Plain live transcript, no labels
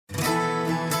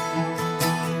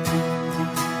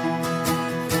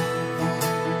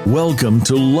Welcome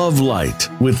to Love Light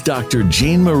with Dr.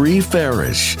 Jean Marie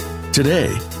Farish.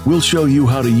 Today, we'll show you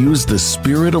how to use the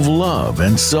spirit of love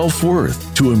and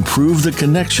self-worth to improve the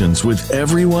connections with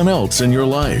everyone else in your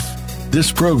life.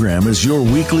 This program is your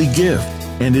weekly gift,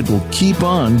 and it will keep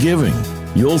on giving.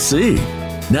 You'll see.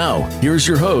 Now, here's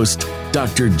your host,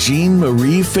 Dr. Jean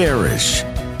Marie Farish.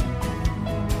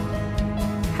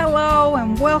 Hello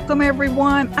and welcome,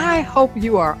 everyone. I hope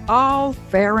you are all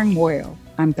faring well.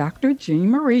 I'm Dr. Jean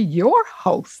Marie, your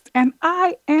host, and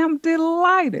I am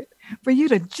delighted for you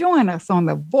to join us on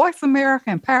the Voice America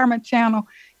Empowerment Channel,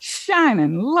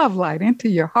 shining love light into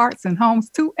your hearts and homes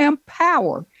to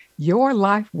empower your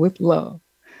life with love.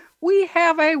 We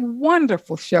have a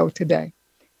wonderful show today,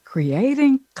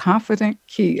 Creating Confident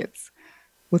Kids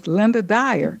with Lynda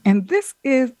Dyer. And this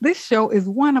show is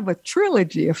one of a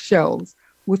trilogy of shows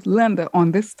with Lynda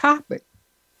on this topic.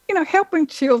 You know, helping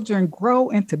children grow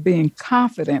into being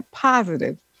confident,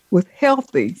 positive, with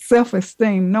healthy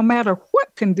self-esteem, no matter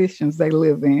what conditions they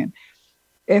live in,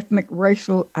 ethnic,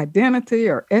 racial identity,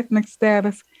 or ethnic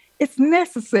status. It's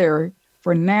necessary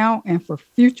for now and for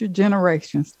future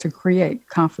generations to create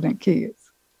confident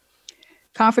kids.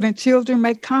 Confident children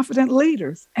make confident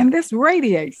leaders, and this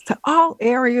radiates to all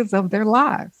areas of their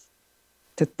lives.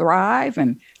 To thrive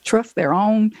and trust their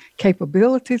own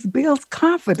capabilities builds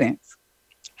confidence.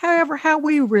 However, how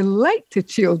we relate to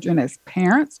children as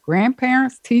parents,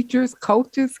 grandparents, teachers,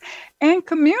 coaches, and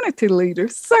community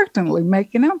leaders certainly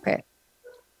make an impact.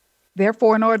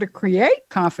 Therefore, in order to create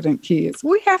confident kids,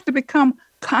 we have to become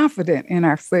confident in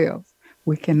ourselves.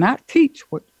 We cannot teach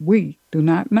what we do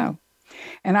not know.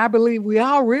 And I believe we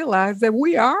all realize that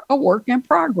we are a work in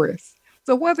progress.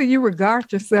 So whether you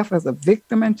regard yourself as a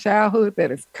victim in childhood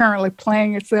that is currently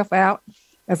playing itself out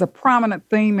as a prominent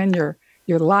theme in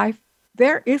your life,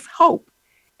 there is hope,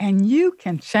 and you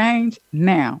can change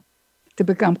now to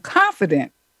become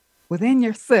confident within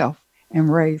yourself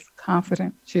and raise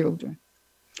confident children.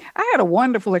 I had a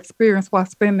wonderful experience while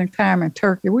spending time in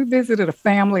Turkey. We visited a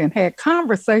family and had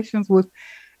conversations with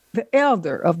the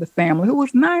elder of the family who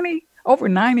was over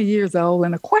 90 years old,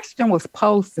 and a question was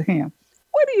posed to him.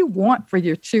 What do you want for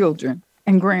your children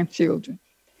and grandchildren?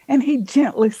 And he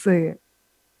gently said,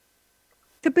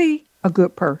 to be a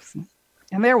good person.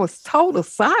 And there was total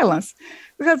silence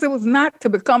because it was not to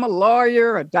become a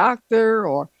lawyer, a doctor,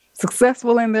 or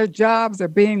successful in their jobs or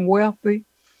being wealthy.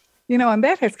 You know, and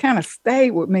that has kind of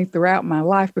stayed with me throughout my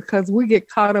life because we get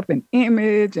caught up in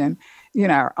image and, you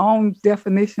know, our own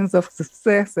definitions of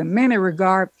success, and many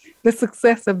regard the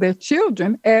success of their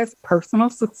children as personal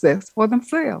success for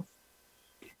themselves.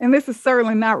 And this is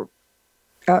certainly not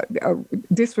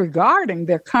disregarding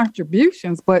their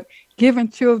contributions, but giving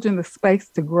children the space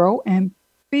to grow and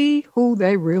be who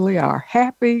they really are,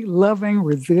 happy, loving,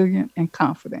 resilient, and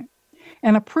confident.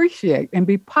 And appreciate and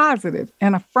be positive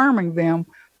and affirming them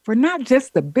for not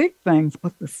just the big things,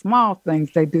 but the small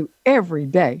things they do every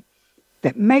day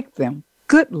that make them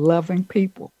good, loving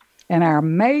people. And our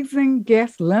amazing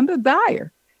guest, Lynda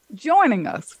Dyer, joining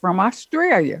us from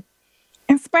Australia,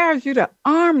 inspires you to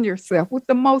arm yourself with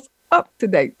the most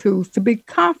up-to-date tools to be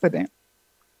confident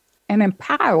and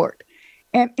empowered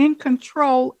and in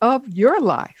control of your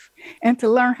life, and to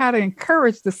learn how to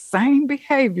encourage the same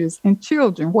behaviors in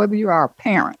children, whether you are a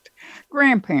parent,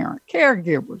 grandparent,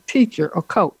 caregiver, teacher, or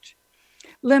coach.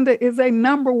 Lynda is a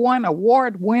 #1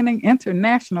 award-winning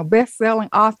international best-selling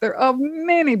author of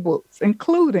many books,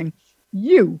 including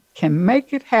You Can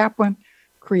Make It Happen,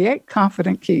 Create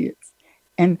Confident Kids.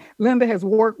 And Lynda has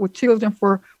worked with children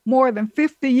for more than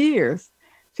 50 years.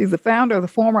 She's the founder of the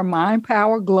former Mind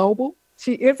Power Global.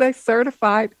 She is a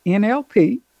certified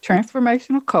NLP,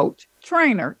 transformational coach,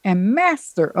 trainer, and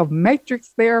master of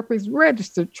matrix therapies,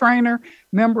 registered trainer,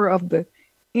 member of the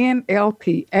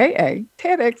NLPAA,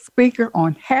 TEDx speaker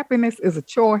on Happiness is a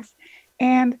Choice.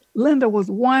 And Lynda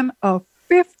was one of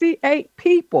 58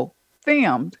 people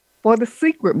filmed for the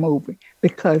Secret movie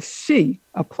because she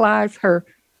applies her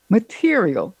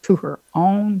material to her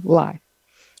own life.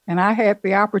 And I had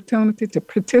the opportunity to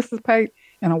participate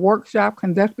in a workshop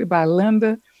conducted by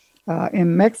Lynda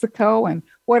in Mexico. And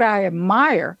what I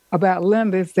admire about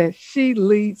Lynda is that she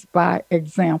leads by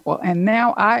example. And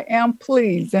now I am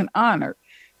pleased and honored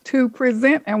to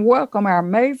present and welcome our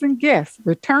amazing guest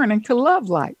returning to Love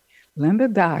Light,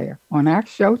 Lynda Dyer, on our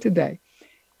show today.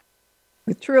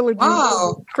 The trilogy,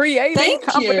 Creating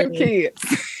Confident Kids.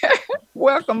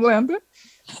 Welcome, Lynda.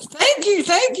 Thank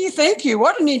you.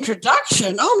 What an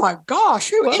introduction. Oh, my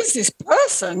gosh. Who is this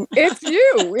person? It's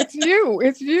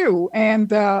you.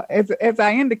 And as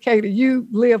I indicated, you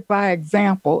live by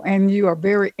example, and you are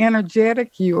very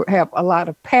energetic. You have a lot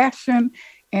of passion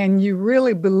and you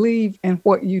really believe in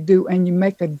what you do and you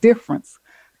make a difference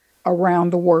around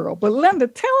the world. But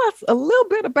Lynda, tell us a little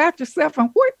bit about yourself and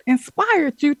what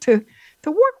inspired you to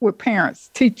work with parents,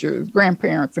 teachers,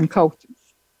 grandparents, and coaches.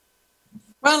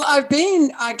 Well, I've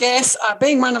been,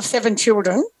 being one of 7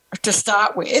 children to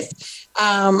start with,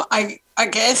 I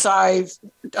guess I've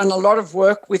done a lot of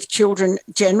work with children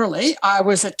generally. I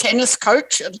was a tennis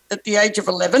coach at the age of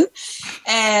 11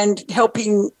 and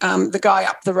helping the guy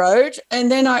up the road.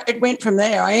 And then it went from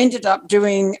there. I ended up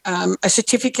doing a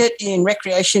certificate in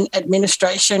recreation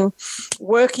administration,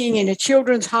 working in a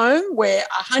children's home where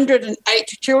 108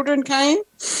 children came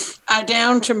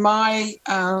down to my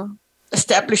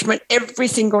establishment every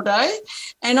single day,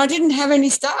 and I didn't have any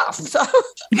staff. So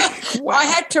wow. I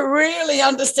had to really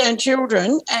understand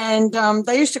children, and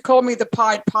they used to call me the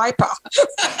Pied Piper.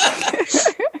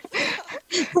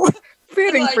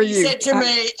 Fitting for you. He said to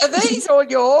me, "Are these all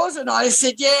yours?" And I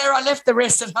said, "Yeah, I left the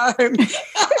rest at home."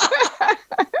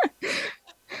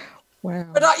 Wow.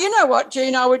 But you know what,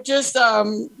 Jean, I would just,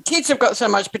 kids have got so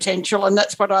much potential, and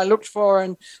that's what I looked for.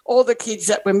 And all the kids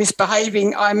that were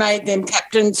misbehaving, I made them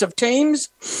captains of teams,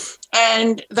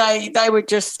 and they were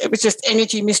just, it was just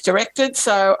energy misdirected.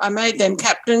 So I made them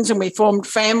captains, and we formed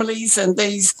families, and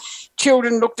these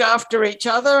children looked after each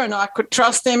other, and I could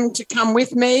trust them to come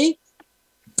with me.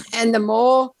 And the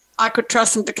more I could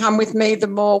trust them to come with me, the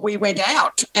more we went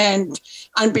out. And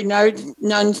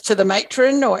unbeknownst to the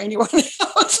matron or anyone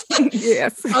else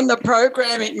yes. on the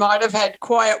program, it might have had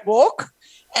quiet walk,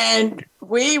 and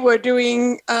we were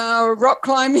doing rock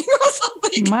climbing or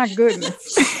something. My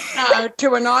goodness.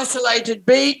 To an isolated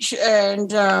beach.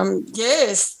 And,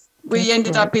 yes, we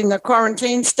ended up in the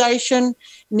quarantine station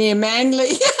near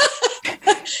Manly.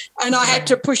 And I had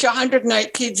to push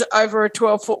 108 kids over a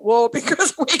 12-foot wall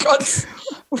because we got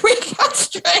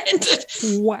stranded.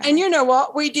 Wow. And you know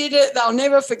what? We did it. They'll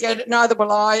never forget it. Neither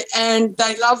will I. And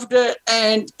they loved it.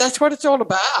 And that's what it's all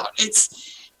about. It's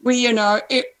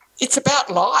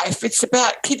about life. It's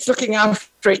about kids looking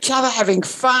after each other, having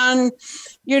fun.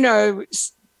 You know,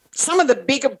 some of the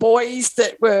bigger boys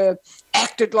that were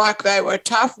acted like they were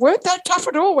tough weren't that tough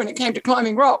at all when it came to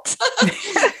climbing rocks.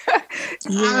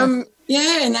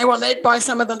 Yeah. And they were led by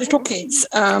some of the little kids.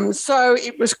 So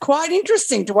it was quite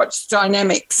interesting to watch the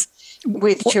dynamics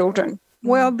with children.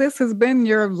 Well, this has been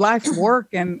your life's work,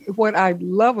 and what I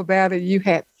love about it, you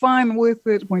had fun with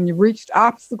it. When you reached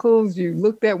obstacles, you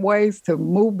looked at ways to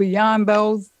move beyond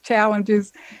those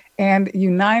challenges and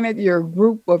united your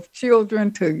group of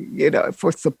children to,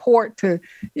 for support, to,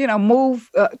 move,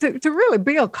 to really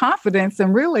build confidence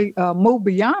and really move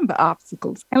beyond the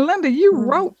obstacles. And Lynda, you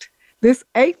wrote this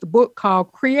 8th book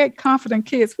called Create Confident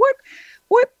Kids.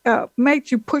 What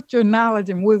made you put your knowledge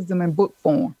and wisdom in book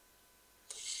form?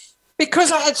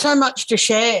 Because I had so much to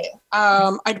share.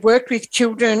 I'd worked with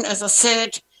children, as I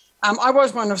said. I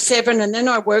was one of 7, and then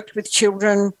I worked with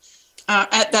children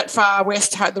at that Far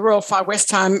West Home, the Royal Far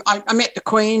West Home. I met the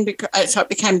Queen, so it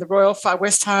became the Royal Far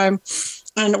West Home,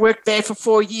 and worked there for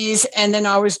 4 years. And then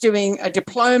I was doing a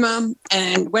diploma.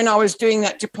 And when I was doing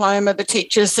that diploma, the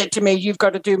teachers said to me, "You've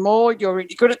got to do more. You're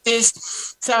really good at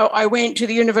this." So I went to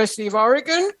the University of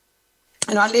Oregon,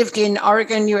 and I lived in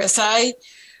Oregon, USA,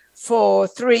 for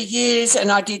 3 years,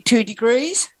 and I did 2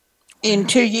 degrees in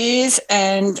 2 years.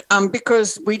 And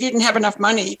because we didn't have enough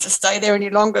money to stay there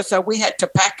any longer, so we had to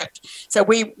pack it. So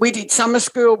we did summer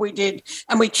school,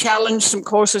 and we challenged some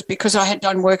courses because I had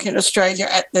done work in Australia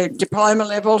at the diploma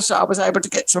level, so I was able to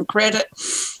get some credit.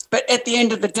 But at the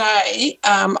end of the day,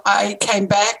 I came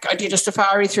back. I did a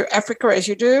safari through Africa, as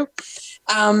you do,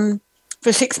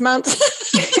 for 6 months.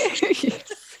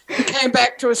 Came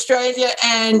back to Australia,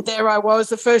 and there I was.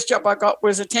 The first job I got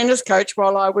was a tennis coach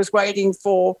while I was waiting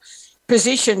for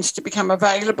positions to become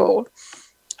available.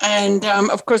 And,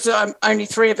 of course, only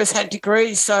 3 of us had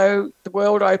degrees, so the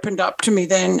world opened up to me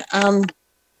then.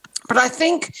 But I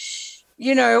think,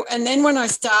 and then when I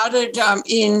started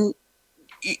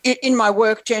in my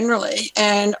work generally,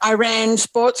 and I ran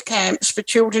sports camps for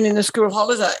children in the school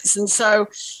holidays. And so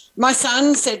my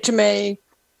son said to me,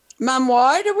 "Mum,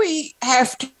 why do we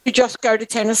have to just go to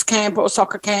tennis camp or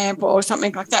soccer camp or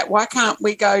something like that? Why can't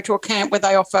we go to a camp where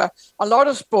they offer a lot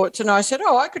of sports?" And I said,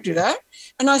 "Oh, I could do that."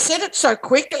 And I said it so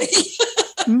quickly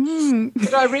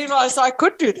that I realised I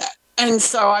could do that. And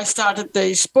so I started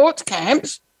these sports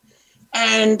camps,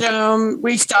 And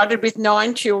we started with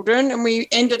 9 children, and we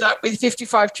ended up with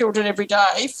 55 children every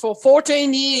day for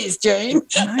 14 years, Jean.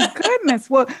 My goodness.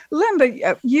 Well,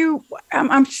 Lynda,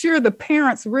 I'm sure the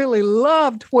parents really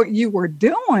loved what you were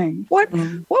doing. What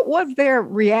was their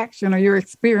reaction or your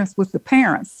experience with the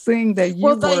parents, seeing that you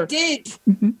were... Well, they did.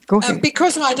 Mm-hmm. Go ahead.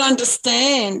 Because I'd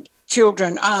understand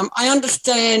children. I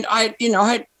understand. I've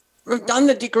done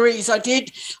the degrees.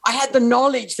 I had the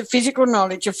knowledge, the physical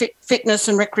knowledge of fitness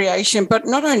and recreation. But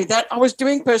not only that, I was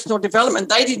doing personal development.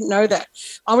 They didn't know that.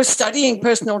 I was studying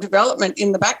personal development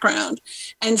in the background.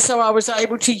 And so I was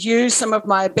able to use some of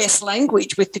my best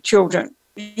language with the children.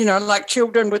 Like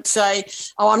children would say,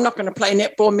 "Oh, I'm not going to play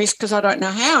netball, miss, because I don't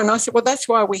know how." And I said, "Well, that's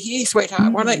why we're here, sweetheart.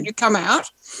 Mm-hmm. Why don't you come out?"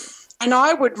 And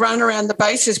I would run around the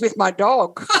bases with my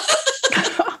dog.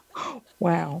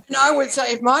 Wow. And I would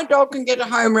say, if my dog can get a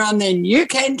home run, then you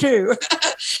can too.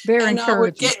 Very and encouraging. I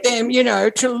would get them,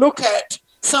 to look at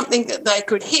something that they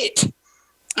could hit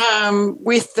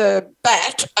with the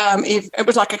bat. If it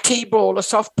was like a T-ball, a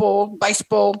softball,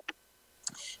 baseball.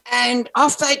 And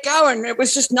off they go. And it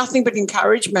was just nothing but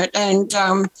encouragement. And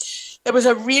there was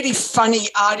a really funny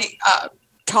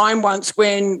time once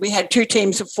when we had 2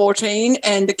 teams of 14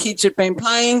 and the kids had been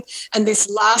playing, and this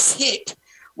last hit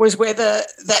was whether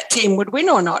that team would win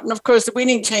or not. And, of course, the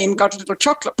winning team got a little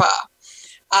chocolate bar,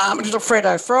 a little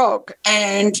Freddo frog,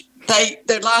 and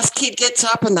the last kid gets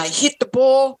up and they hit the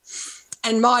ball,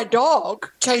 and my dog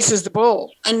chases the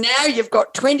ball. And now you've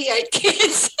got 28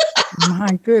 kids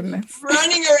my goodness,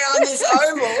 running around this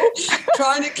oval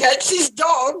trying to catch this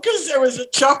dog because there was a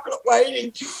chocolate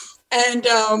waiting. And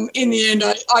in the end,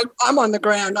 I'm on the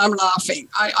ground. I'm laughing.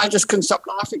 I just couldn't stop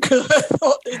laughing because I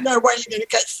thought there's no way you're going to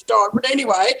catch the dog. But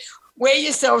anyway, wear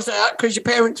yourselves out because your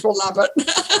parents will love it.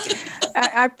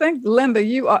 I think, Lynda,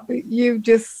 you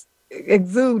just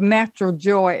exude natural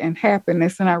joy and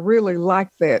happiness, and I really like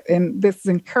that. And this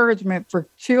encouragement for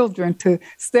children to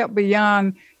step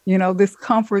beyond this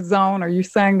comfort zone, or you're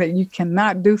saying that you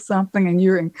cannot do something and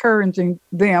you're encouraging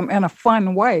them in a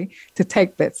fun way to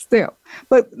take that step.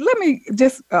 But let me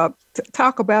just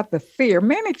talk about the fear.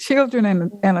 Many children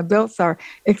and adults are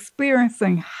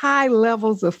experiencing high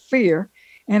levels of fear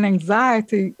and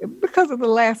anxiety because of the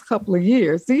last couple of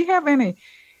years. Do you have any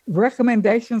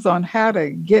recommendations on how to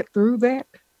get through that?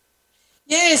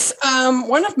 Yes.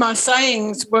 One of my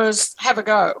sayings was, have a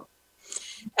go.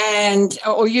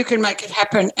 Or you can make it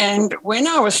happen. And when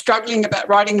I was struggling about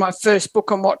writing my first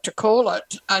book on what to call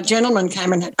it, a gentleman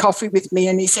came and had coffee with me,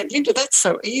 and he said, "Lynda, that's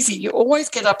so easy. You always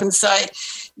get up and say,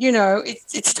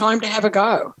 it's time to have a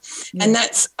go."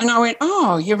 Mm. And I went,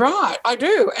 "Oh, you're right, I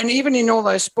do." And even in all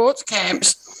those sports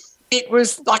camps, it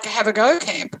was like a have a go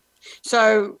camp.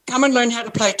 So come and learn how to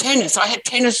play tennis. I had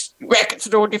tennis rackets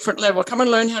at all different levels. Come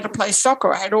and learn how to play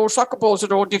soccer. I had all soccer balls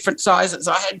at all different sizes.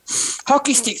 I had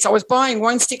hockey sticks. I was buying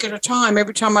one stick at a time.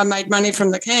 Every time I made money from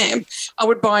the camp, I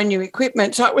would buy new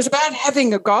equipment. So it was about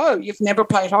having a go. You've never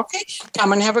played hockey?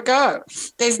 Come and have a go.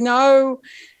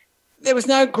 There was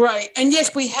no great. And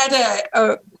yes, we had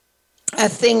a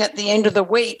thing at the end of the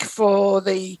week for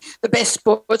the best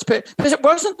sports, because it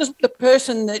wasn't the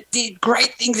person that did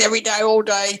great things every day, all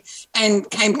day, and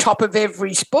came top of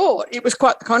every sport. It was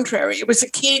quite the contrary. It was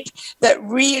a kid that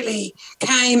really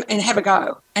came and have a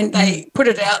go, and they put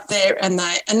it out there, and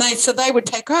they would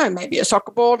take home maybe a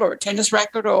soccer ball or a tennis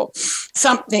racket or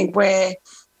something where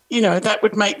that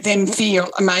would make them feel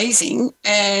amazing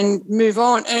and move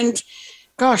on. And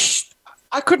gosh,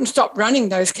 I couldn't stop running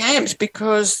those camps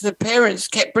because the parents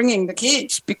kept bringing the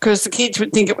kids, because the kids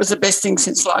would think it was the best thing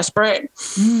since sliced bread.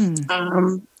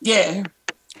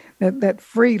 That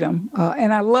freedom.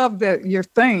 And I love that your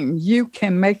theme, you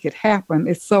can make it happen.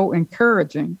 It's so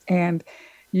encouraging. And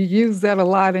you use that a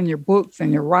lot in your books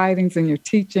and your writings and your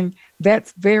teaching.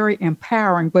 That's very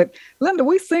empowering. But Lynda,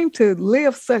 we seem to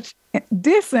live such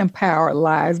disempowered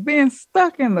lives, being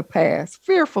stuck in the past,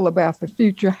 fearful about the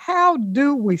future. How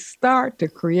do we start to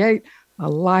create a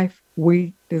life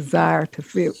we desire to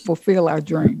fulfill our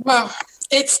dream? Well,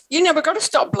 we've got to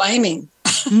stop blaming.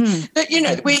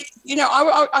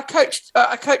 I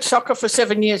coached soccer for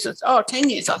 7 years. 10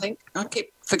 years, I think. I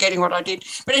keep forgetting what I did.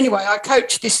 But anyway, I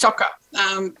coached this soccer.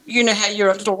 You know how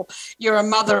you're a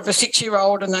mother of a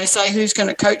 6-year-old, and they say, who's going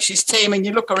to coach this team? And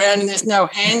you look around and there's no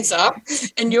hands up,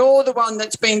 and you're the one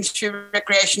that's been through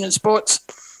recreation and sports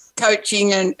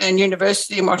coaching and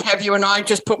university and what have you. And I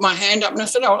just put my hand up and I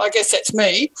said, I guess that's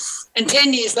me. And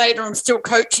 10 years later, I'm still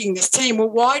coaching this team. Well,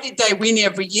 why did they win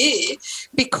every year?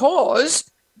 Because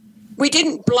we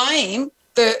didn't blame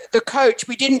the coach,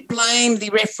 we didn't blame the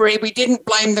referee, we didn't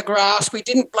blame the grass, we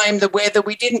didn't blame the weather,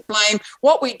 we didn't blame.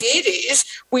 What we did is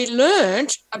we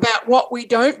learned about what we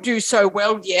don't do so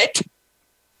well yet.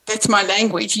 That's my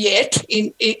language, yet,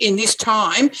 in this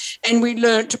time. And we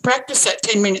learned to practice that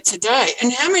 10 minutes a day.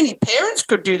 And how many parents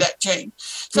could do that, Jean?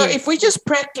 So if we just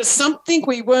practice something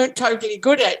we weren't totally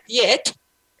good at yet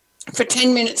for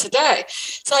 10 minutes a day.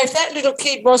 So if that little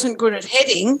kid wasn't good at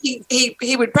heading,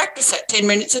 he would practice that 10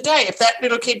 minutes a day. If that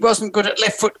little kid wasn't good at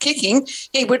left foot kicking,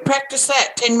 he would practice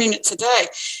that 10 minutes a day.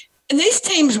 And these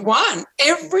teams won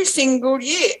every single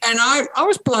year, and I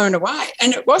was blown away.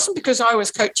 And it wasn't because I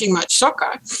was coaching much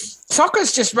soccer.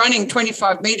 Soccer's just running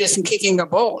 25 metres and kicking a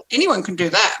ball. Anyone can do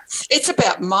that. It's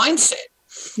about mindset.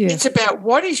 Yes. It's about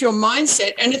what is your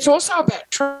mindset, and it's also about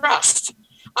trust.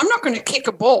 I'm not going to kick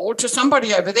a ball to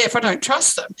somebody over there if I don't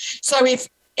trust them. So if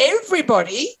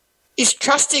everybody is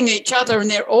trusting each other and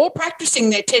they're all practicing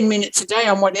their 10 minutes a day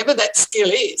on whatever that skill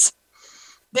is,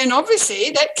 then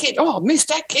obviously that kid,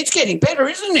 that kid's getting better,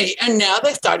 isn't he? And now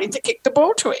they're starting to kick the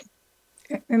ball to him.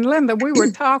 And Lynda, we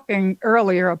were talking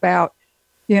earlier about,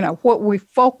 what we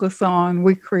focus on,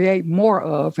 we create more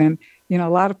of. And, a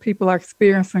lot of people are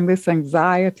experiencing this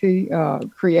anxiety,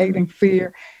 creating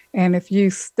fear. And if you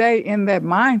stay in that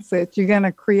mindset, you're going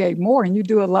to create more. And you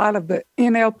do a lot of the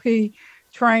NLP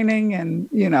training and,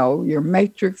 your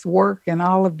matrix work and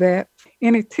all of that.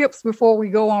 Any tips before we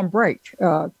go on break?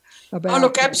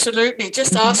 Look, absolutely.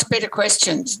 Just ask better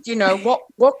questions.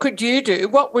 What could you do?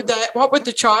 What would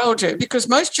the child do? Because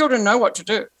most children know what to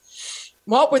do.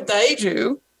 What would they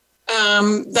do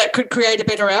that could create a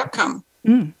better outcome?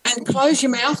 And close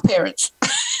your mouth, parents.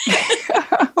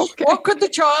 Okay. What could the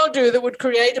child do that would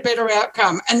create a better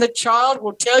outcome? And the child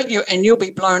will tell you, and you'll be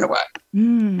blown away.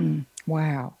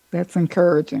 Wow, that's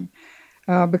encouraging.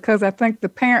 Because I think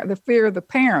the fear of the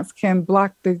parents can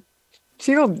block the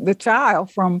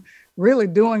child from really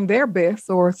doing their best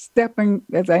or stepping,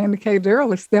 as I indicated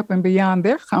earlier, stepping beyond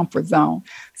their comfort zone.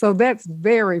 So that's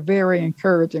very, very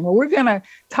encouraging. Well, we're going to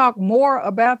talk more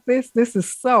about this. This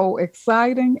is so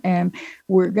exciting, and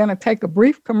we're going to take a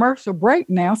brief commercial break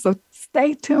now. So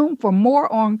stay tuned for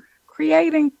more on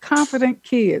creating confident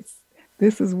kids.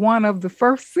 This is one of the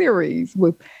first series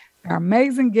with our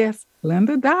amazing guest,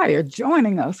 Lynda Dyer,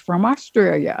 joining us from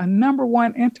Australia, a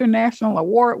 #1 international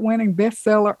award-winning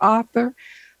bestseller author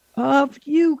of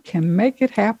You Can Make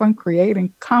It Happen,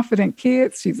 Creating Confident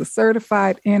Kids. She's a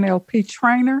certified NLP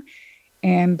trainer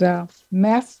and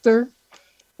master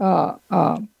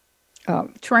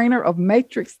trainer of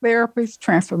matrix therapies,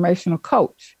 transformational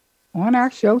coach. On our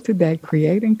show today,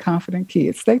 Creating Confident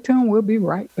Kids. Stay tuned. We'll be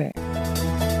right back.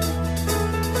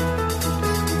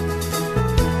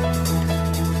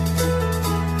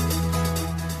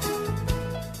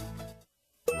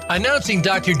 Announcing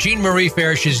Dr. Jean Marie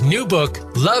Farish's new book,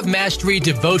 Love Mastery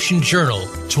Devotion Journal,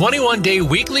 21-day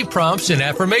weekly prompts and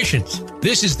affirmations.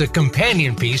 This is the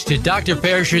companion piece to Dr.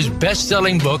 Farish's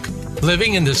best-selling book,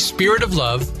 Living in the Spirit of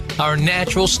Love, Our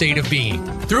Natural State of Being.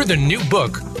 Through the new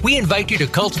book, we invite you to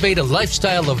cultivate a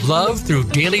lifestyle of love through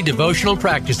daily devotional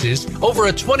practices over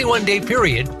a 21-day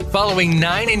period, following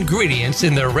 9 ingredients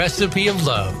in the recipe of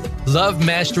love. Love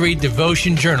Mastery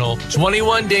Devotion Journal,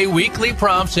 21-day weekly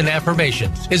prompts and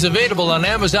affirmations is available on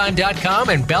Amazon.com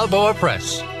and Balboa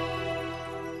Press.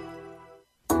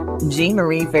 Jean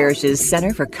Marie Farish's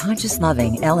Center for Conscious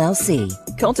Loving, LLC,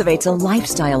 cultivates a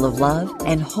lifestyle of love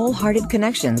and wholehearted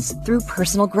connections through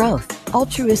personal growth,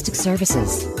 altruistic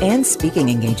services, and speaking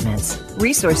engagements.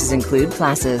 Resources include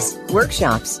classes,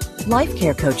 workshops, life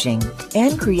care coaching,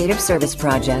 and creative service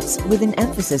projects with an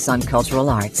emphasis on cultural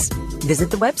arts.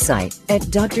 Visit the website at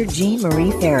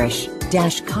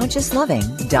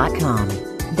drjeanmariefarish-consciousloving.com.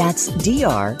 That's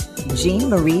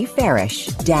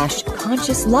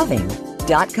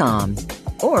drjeanmariefarish-consciousloving.com.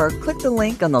 Or click the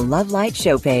link on the Love Light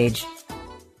show page.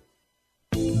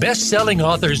 Best-selling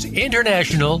authors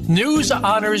international news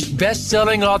honors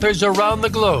best-selling authors around the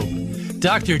globe.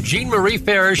 Dr. Jean Marie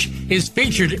Farish is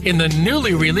featured in the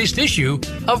newly released issue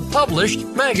of Published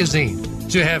magazine.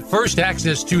 To have first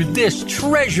access to this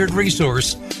treasured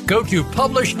resource, go to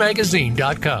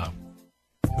publishedmagazine.com.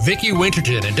 Vicki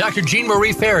Winterton and Dr. Jean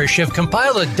Marie Farish have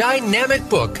compiled a dynamic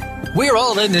book, We're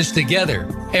All in This Together,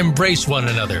 Embrace One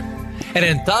Another, an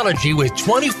anthology with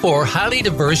 24 highly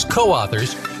diverse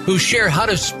co-authors who share how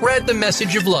to spread the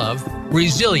message of love,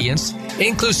 resilience,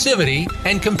 inclusivity,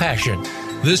 and compassion.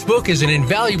 This book is an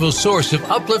invaluable source of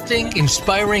uplifting,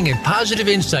 inspiring, and positive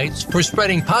insights for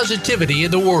spreading positivity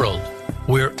in the world.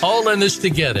 We're All in This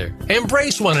Together,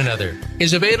 Embrace One Another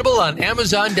is available on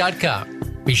Amazon.com.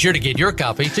 Be sure to get your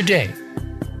copy today.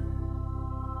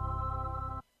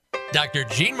 Dr.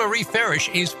 Jean Marie Farish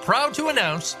is proud to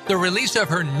announce the release of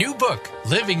her new book,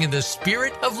 Living in the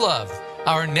Spirit of Love,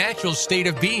 Our Natural State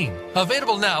of Being,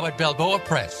 available now at Balboa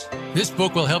Press. This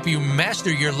book will help you master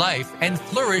your life and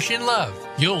flourish in love.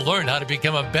 You'll learn how to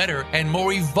become a better and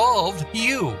more evolved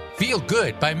you. Feel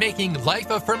good by making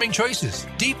life-affirming choices.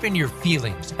 Deepen your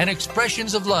feelings and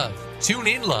expressions of love. Tune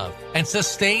in love and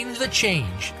sustain the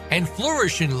change. And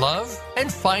flourish in love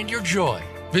and find your joy.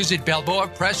 Visit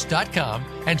BalboaPress.com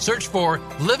and search for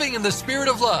Living in the Spirit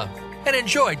of Love and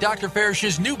enjoy Dr.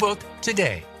 Farish's new book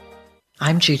today.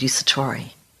 I'm Judy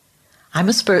Satori. I'm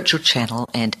a spiritual channel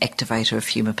and activator of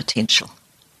human potential.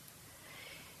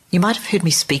 You might have heard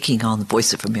me speaking on the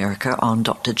Voice of America on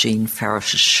Dr. Jean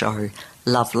Farish's show,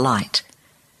 Love Light,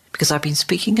 because I've been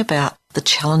speaking about the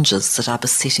challenges that are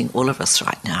besetting all of us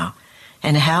right now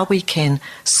and how we can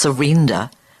surrender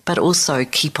but also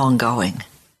keep on going.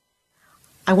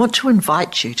 I want to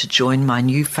invite you to join my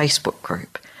new Facebook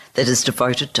group that is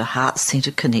devoted to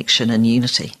heart-centered connection and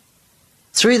unity.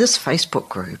 Through this Facebook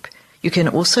group, you can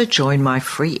also join my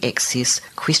free access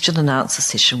question and answer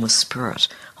session with Spirit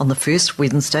on the first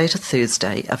Wednesday to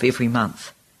Thursday of every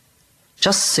month.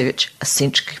 Just search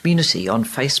Ascension Community on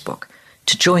Facebook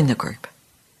to join the group.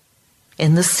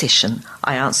 In this session,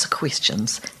 I answer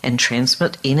questions and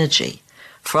transmit energy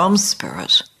from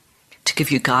Spirit to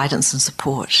give you guidance and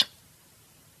support.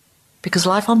 Because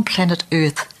life on planet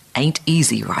Earth ain't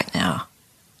easy right now.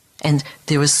 And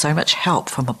there is so much help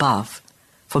from above,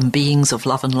 from beings of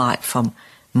love and light, from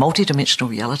multidimensional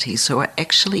realities who are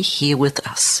actually here with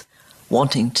us,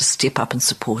 wanting to step up and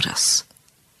support us.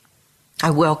 I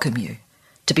welcome you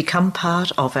to become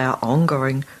part of our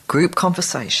ongoing group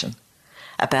conversation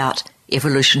about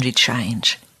evolutionary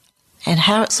change and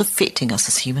how it's affecting us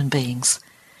as human beings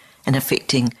and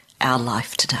affecting our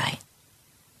life today.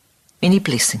 Many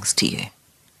blessings to you.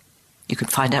 You can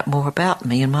find out more about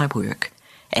me and my work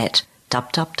at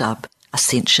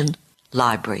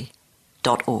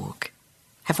www.ascensionlibrary.org.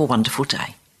 Have a wonderful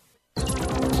day.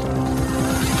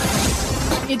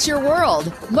 It's your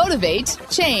world. Motivate,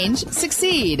 change,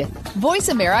 succeed.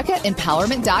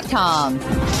 VoiceAmericaEmpowerment.com.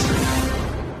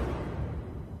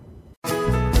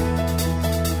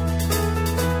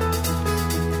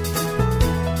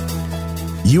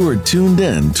 You are tuned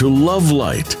in to Love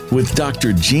Light with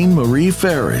Dr. Jean Marie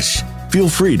Farish. Feel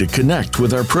free to connect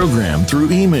with our program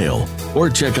through email or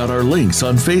check out our links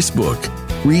on Facebook.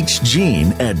 Reach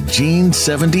Jean at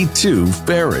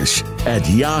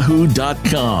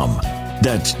Jean72Farish@yahoo.com.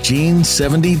 That's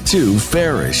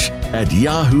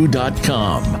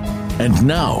Jean72Farish@yahoo.com. And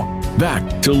now,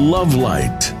 back to Love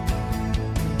Light.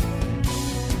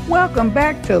 Welcome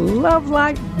back to Love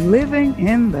Light, Living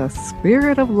in the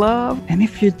Spirit of Love. And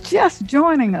if you're just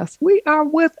joining us, we are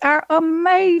with our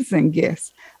amazing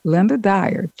guest, Lynda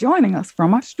Dyer, joining us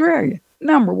from Australia.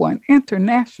 #1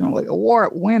 internationally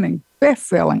award-winning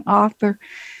best-selling author,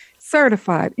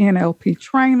 certified NLP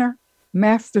trainer,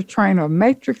 master trainer of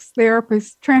matrix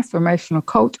therapists, transformational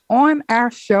coach on our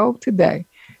show today,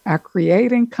 our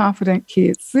Creating Confident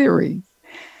Kids series.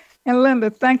 And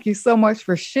Lynda, thank you so much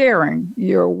for sharing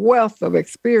your wealth of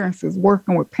experiences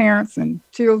working with parents and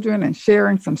children and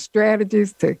sharing some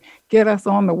strategies to get us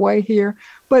on the way here.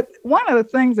 But one of the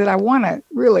things that I want to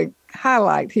really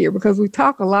highlight here, because we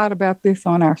talk a lot about this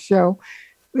on our show,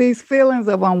 these feelings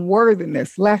of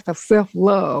unworthiness, lack of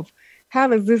self-love, how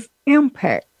does this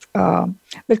impact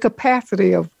the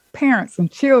capacity of parents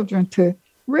and children to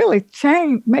really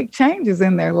make changes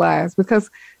in their lives?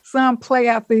 Because some play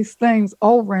out these things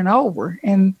over and over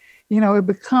and, it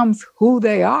becomes who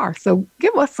they are. So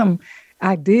give us some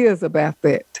ideas about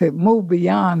that to move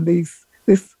beyond this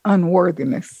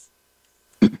unworthiness.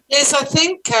 Yes, I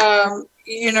think,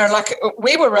 like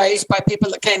we were raised by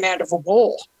people that came out of a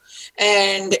war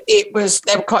and they were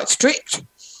quite strict.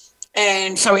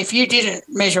 And so if you didn't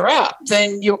measure up,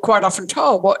 then you were quite often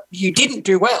told what you didn't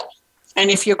do well. And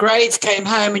if your grades came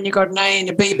home and you got an A and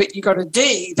a B, but you got a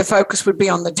D, the focus would be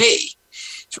on the D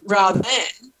rather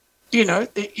than,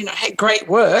 hey, great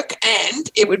work.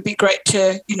 And it would be great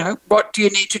to, what do you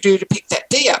need to do to pick that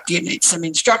D up? Do you need some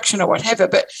instruction or whatever?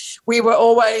 But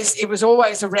it was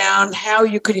always around how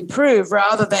you could improve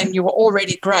rather than you were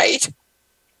already great.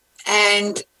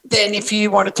 And then if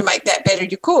you wanted to make that better,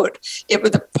 you could. It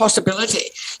was a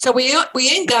possibility. So we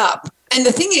end up, and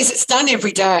the thing is, it's done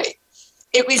every day.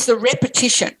 It was the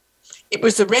repetition. It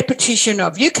was the repetition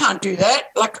of, you can't do that.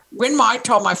 Like when I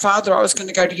told my father I was going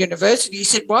to go to university, he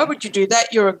said, why would you do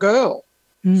that? You're a girl.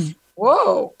 Mm.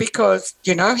 Whoa, because,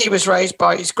 he was raised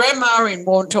by his grandma in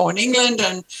war-torn England,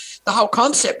 and the whole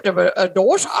concept of a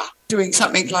daughter doing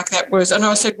something like that was. And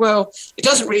I said, well, it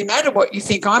doesn't really matter what you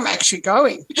think, I'm actually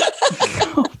going.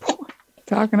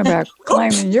 Talking about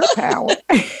claiming your power.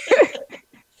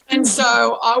 And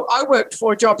so I worked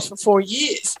 4 jobs for 4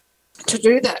 years to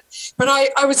do that. But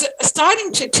I was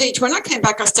starting to teach. When I came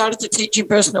back, I started to teach in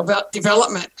personal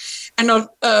development. And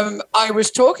I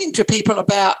was talking to people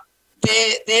about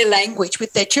their language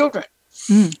with their children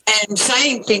and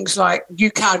saying things like,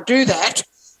 you can't do that,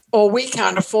 or we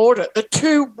can't afford it. The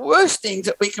 2 worst things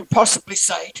that we can possibly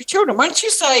say to children. Once you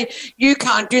say you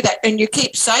can't do that and you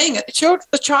keep saying it,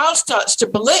 the child starts to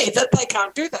believe that they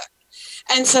can't do that.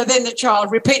 And so then the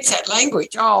child repeats that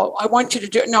language. Oh, I want you to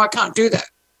do it. No, I can't do that.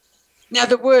 Now,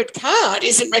 the word can't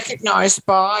isn't recognised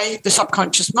by the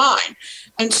subconscious mind.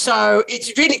 And so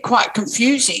it's really quite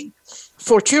confusing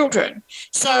for children.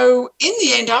 So in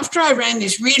the end, after I ran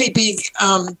this really big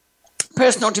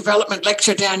personal development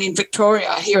lecture down in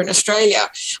Victoria here in Australia,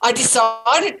 I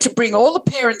decided to bring all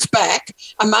the parents back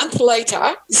a month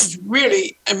later. This is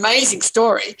really amazing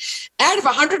story. Out of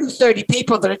 130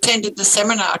 people that attended the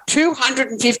seminar,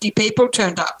 250 people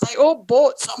turned up. They all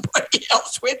brought somebody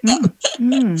else with them.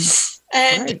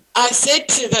 And right. I said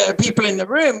to the people in the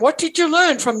room, what did you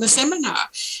learn from the seminar?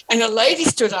 And a lady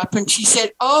stood up and she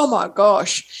said, oh, my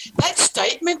gosh, that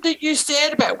statement that you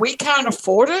said about we can't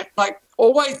afford it, like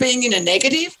always being in a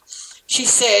negative, she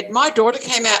said, my daughter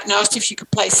came out and asked if she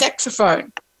could play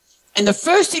saxophone. And the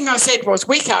first thing I said was,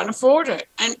 we can't afford it.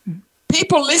 And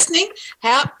people listening,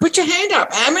 put your hand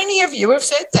up. How many of you have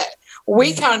said that?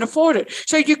 We can't afford it.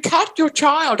 So you cut your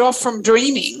child off from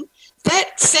dreaming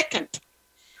that second,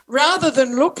 rather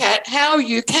than look at how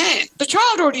you can. The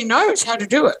child already knows how to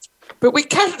do it, but we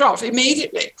cut it off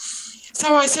immediately.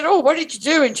 So I said, oh, what did you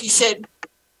do? And she said,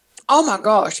 oh, my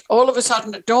gosh, all of a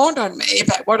sudden it dawned on me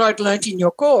about what I'd learnt in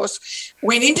your course.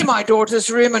 Went into my daughter's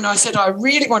room and I said, I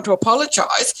really want to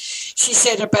apologise. She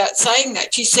said about saying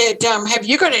that. She said, have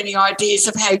you got any ideas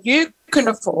of how you can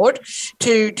afford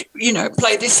to,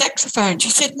 play this saxophone?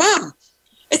 She said, Mum,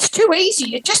 it's too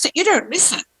easy. It's just that you don't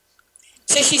listen.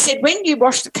 So she said, when you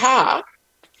wash the car,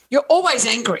 you're always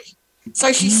angry.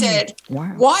 So she said,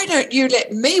 wow. Why don't you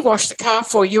let me wash the car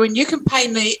for you and you can pay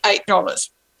me $8?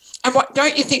 And what,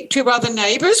 don't you think 2 other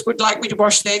neighbours would like me to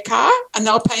wash their car and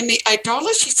they'll pay me $8?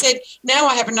 She said, now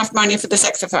I have enough money for the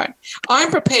saxophone. I'm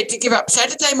prepared to give up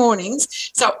Saturday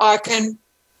mornings so I can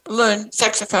learn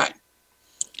saxophone.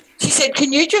 She said,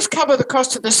 can you just cover the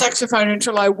cost of the saxophone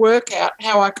until I work out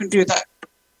how I can do that?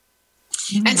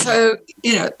 And so,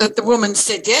 the woman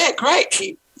said, yeah, great.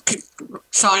 She could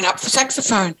sign up for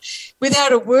saxophone.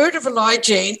 Without a word of a lie,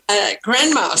 Jean, a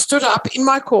grandma stood up in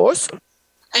my course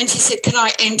and she said, can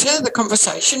I enter the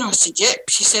conversation? I said, yep.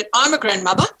 She said, I'm a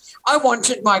grandmother. I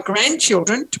wanted my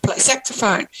grandchildren to play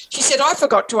saxophone. She said, I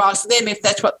forgot to ask them if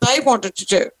that's what they wanted to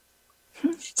do.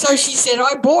 So she said,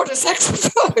 I bought a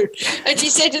saxophone. And she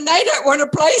said, and they don't want to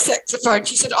play saxophone.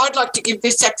 She said, I'd like to give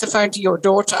this saxophone to your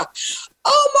daughter.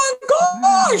 Oh,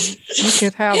 my gosh. Look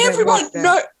at how everyone,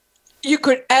 no, you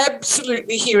could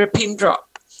absolutely hear a pin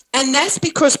drop. And that's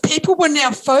because people were now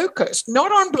focused,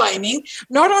 not on blaming,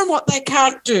 not on what they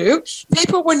can't do.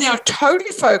 People were now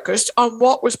totally focused on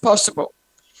what was possible.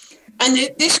 And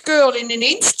this girl in an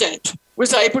instant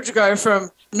was able to go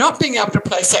from not being able to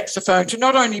play saxophone to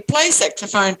not only play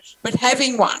saxophone, but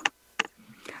having one.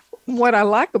 What I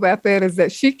like about that is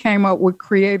that she came up with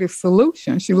creative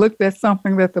solutions. She looked at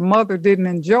something that the mother didn't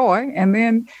enjoy, and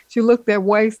then she looked at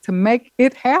ways to make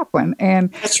it happen.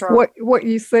 And that's right. What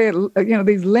you said,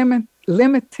 these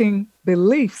limiting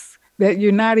beliefs that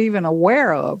you're not even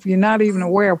aware of. You're not even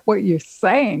aware of what you're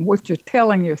saying, what you're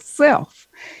telling yourself.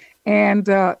 And,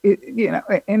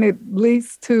 it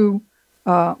leads to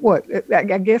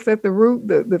I guess at the root,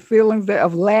 the feelings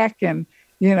of lack and,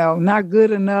 not good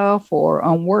enough or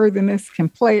unworthiness can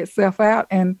play itself out,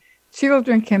 and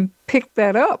children can pick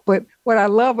that up. But what I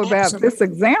love about this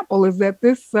example is that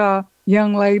this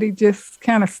young lady just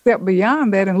kind of stepped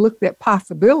beyond that and looked at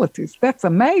possibilities. That's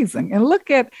amazing. And look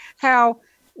at how,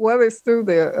 whether it's through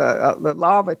the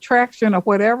law of attraction or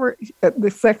whatever,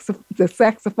 the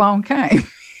saxophone came.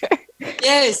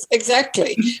 Yes,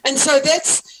 exactly. And so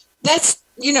that's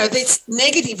this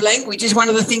negative language is one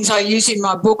of the things I use in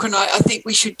my book, and I think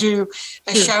we should do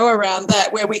a show around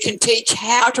that where we can teach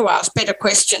how to ask better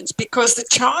questions, because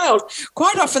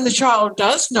quite often the child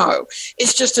does know.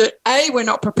 It's just that, we're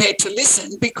not prepared to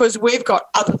listen because we've got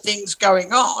other things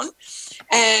going on,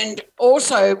 and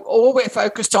also all we're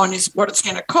focused on is what it's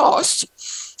going to cost.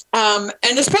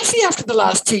 And especially after the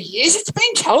last 2 years, it's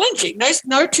been challenging. There's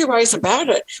no two ways about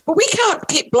it. But we can't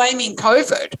keep blaming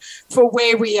COVID for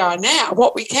where we are now.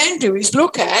 What we can do is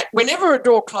look at, whenever a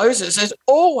door closes, there's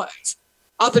always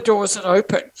other doors that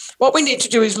open. What we need to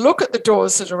do is look at the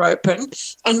doors that are open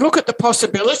and look at the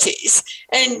possibilities.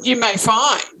 And you may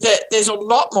find that there's a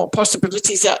lot more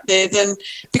possibilities out there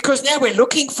because now we're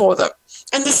looking for them.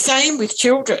 And the same with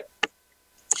children.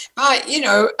 I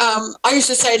used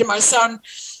to say to my son,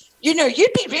 you'd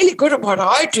be really good at what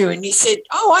I do. And he said,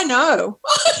 oh, I know.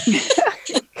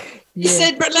 He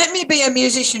said, but let me be a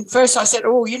musician first. I said,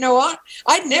 oh, you know what?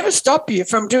 I'd never stop you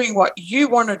from doing what you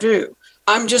want to do.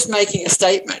 I'm just making a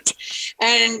statement.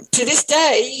 And to this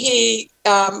day, he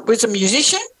was a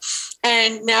musician,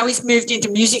 and now he's moved into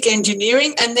music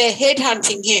engineering, and they're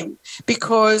headhunting him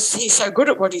because he's so good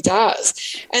at what he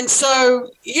does. And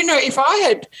so, if I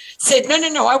had said,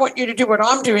 no, I want you to do what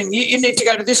I'm doing, you need to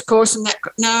go to this course and that.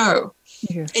 No,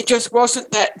 It just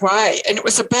wasn't that way. And it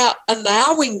was about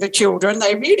allowing the children.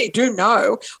 They really do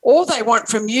know. All they want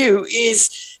from you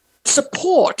is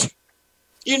support.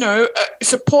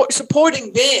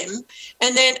 Supporting them,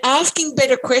 and then asking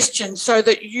better questions so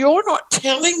that you're not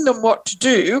telling them what to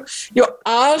do. You're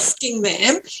asking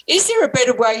them, is there a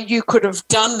better way you could have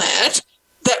done that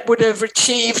would have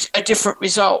achieved a different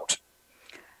result?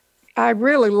 I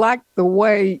really like the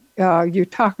way you're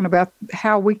talking about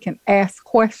how we can ask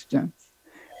questions,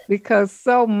 because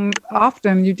so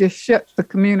often you just shut the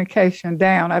communication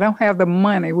down. I don't have the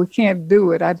money. We can't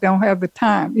do it. I don't have the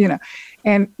time,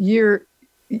 and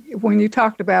when you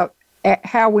talked about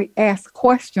how we ask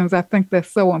questions, I think that's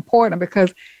so important,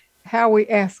 because how we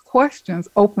ask questions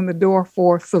open the door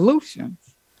for solutions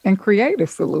and creative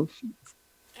solutions.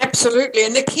 Absolutely.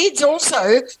 And the kids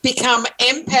also become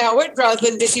empowered rather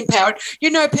than disempowered.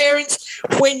 Parents,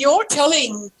 when you're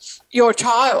telling your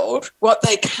child what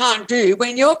they can't do,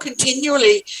 when you're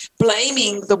continually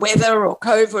blaming the weather or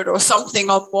COVID or something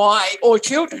on why, or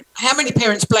children, how many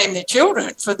parents blame their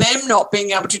children for them not being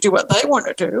able to do what they want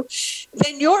to do,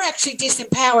 then you're actually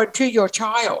disempowered to your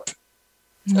child.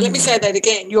 So let me say that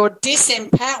again. You're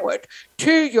disempowered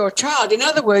to your child. In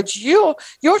other words, your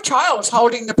child's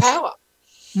holding the power.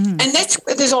 And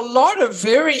there's a lot of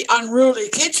very unruly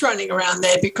kids running around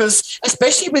there, because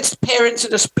especially with parents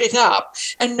that are split up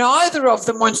and neither of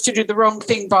them wants to do the wrong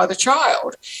thing by the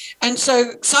child. And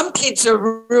so some kids are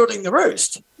ruling the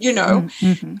roost,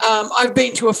 I've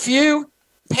been to a few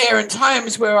parents'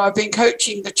 homes where I've been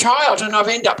coaching the child and I've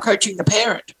ended up coaching the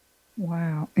parent.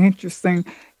 Wow, interesting.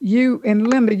 You and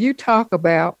Lynda, you talk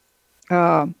about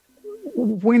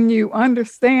when you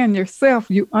understand yourself,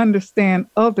 you understand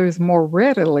others more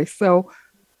readily. So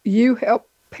you help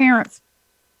parents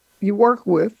you work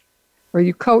with or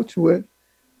you coach with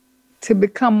to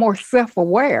become more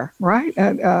self-aware, right?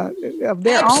 Of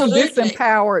their Absolutely. own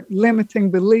disempowered, limiting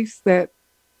beliefs that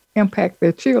impact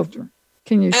their children.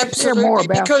 Can you share more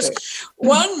about because that?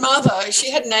 One mother,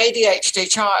 she had an ADHD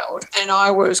child, and I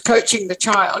was coaching the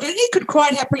child, and he could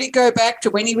quite happily go back to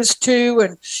when he was 2,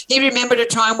 and he remembered a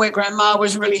time where grandma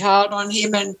was really hard on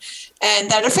him, and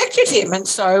that affected him. And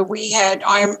so we had,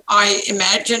 I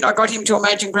got him to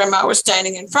imagine grandma was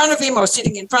standing in front of him or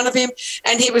sitting in front of him,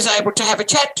 and he was able to have a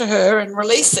chat to her and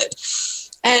release it.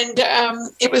 And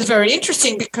it was very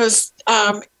interesting because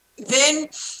then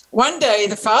one day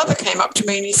the father came up to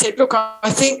me and he said, look,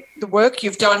 I think the work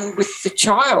you've done with the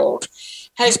child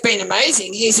has been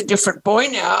amazing. He's a different boy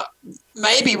now.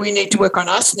 Maybe we need to work on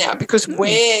us now because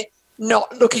we're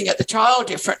not looking at the child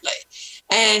differently.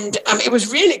 And it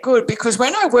was really good because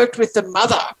when I worked with the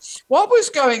mother, what was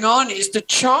going on is the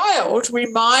child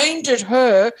reminded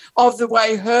her of the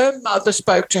way her mother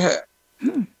spoke to her.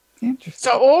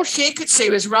 So all she could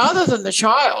see was, rather than the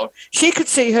child, she could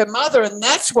see her mother, and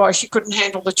that's why she couldn't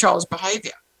handle the child's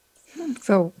behaviour.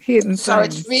 So hidden. So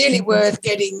it's really worth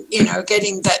getting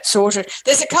that sorted.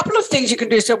 There's a couple of things you can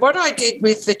do. So what I did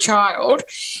with the child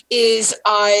is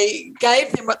I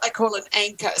gave them what they call an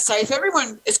anchor. So if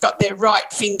everyone has got their right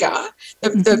finger,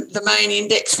 the main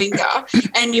index finger,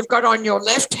 and you've got on your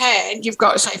left hand, you've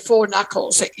got, say, 4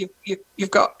 knuckles that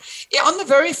you've got. Yeah, on the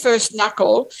very first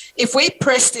knuckle, if we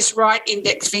press this right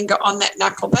index finger on that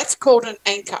knuckle, that's called an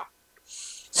anchor.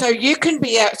 So you can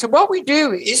be out. So what we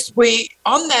do is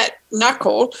on that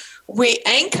knuckle, we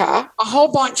anchor a whole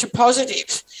bunch of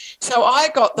positives. So I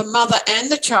got the mother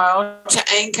and the child to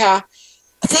anchor.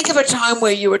 Think of a time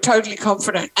where you were totally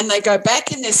confident, and they go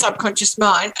back in their subconscious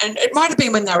mind, and it might have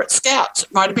been when they were at Scouts.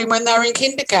 It might have been when they were in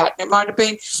kindergarten. It might have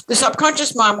been the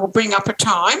subconscious mind will bring up a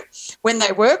time when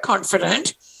they were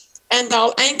confident, and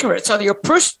they'll anchor it. So you'll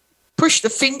push push the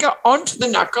finger onto the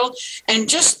knuckle and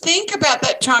just think about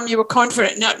that time you were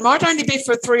confident. Now, it might only be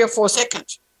for 3 or 4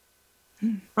 seconds,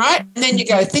 right? And then you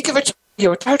go, think of a time you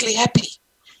were totally happy,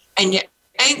 and you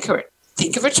anchor it.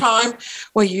 Think of a time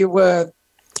where you were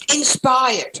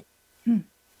inspired,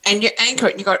 and you anchor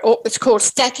it. And you've got it's called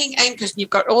stacking anchors. And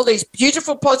you've got all these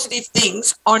beautiful positive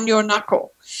things on your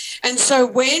knuckle. And so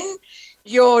when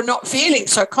you're not feeling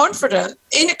so confident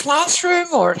in a classroom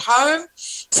or at home,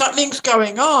 something's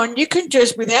going on, you can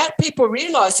just, without people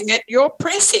realizing it, you're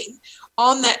pressing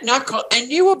on that knuckle, and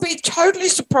you will be totally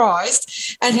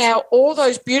surprised at how all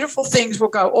those beautiful things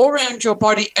will go all around your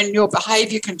body and your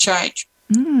behavior can change.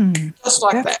 Just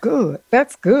like that's that. Good.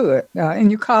 That's good.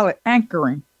 And you call it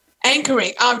anchoring.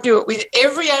 Anchoring. I do it with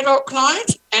every adult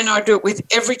client, and I do it with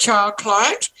every child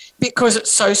client because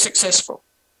it's so successful.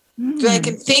 They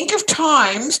can think of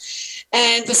times,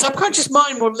 and the subconscious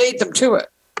mind will lead them to it.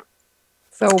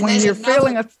 So when you're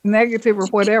feeling a negative or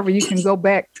whatever, you can go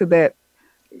back to that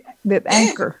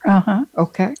anchor.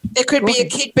 Okay. There could be a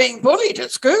kid being bullied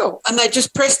at school, and they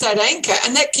just press that anchor,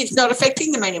 and that kid's not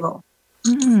affecting them anymore.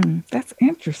 That's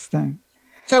interesting.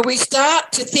 So we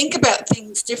start to think about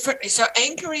things differently. So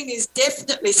anchoring is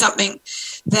definitely something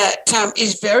that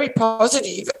is very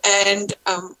positive, and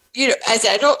as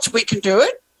adults we can do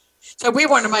it. So we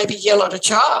want to maybe yell at a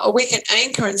child, we can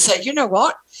anchor and say, you know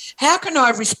what, how can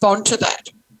I respond to that?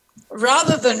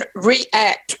 Rather than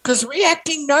react, because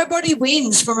reacting, nobody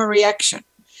wins from a reaction.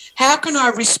 How can I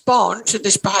respond to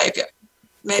this behaviour?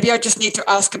 Maybe I just need to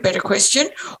ask a better question,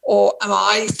 or am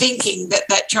I thinking that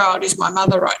that child is my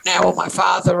mother right now, or my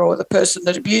father, or the person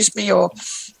that abused me,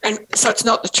 and so it's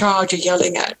not the child you're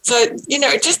yelling at. So,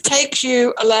 it just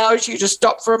allows you to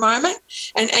stop for a moment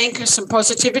and anchor some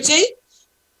positivity.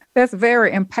 That's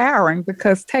very empowering,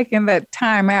 because taking that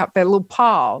time out, that little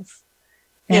pause,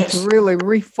 and to really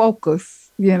refocus,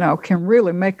 can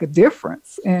really make a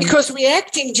difference. Because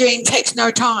reacting, Jean, takes no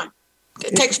time.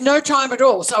 It takes no time at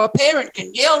all. So a parent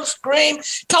can yell, scream,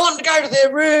 tell them to go to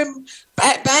their room,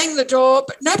 bang the door,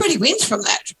 but nobody wins from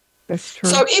that. That's true.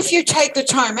 So if you take the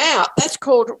time out, that's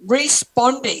called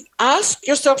responding. Ask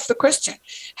yourself the question,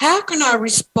 how can I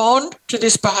respond to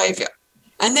this behaviour?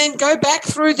 And then go back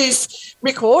through this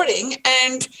recording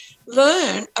and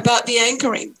learn about the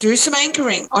anchoring. Do some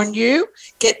anchoring on you.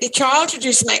 Get the child to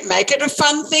do something. Make it a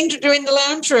fun thing to do in the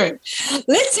lounge room.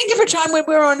 Let's think of a time when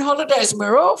we're on holidays and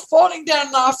we're all falling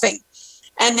down laughing.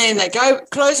 And then they go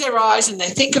close their eyes and they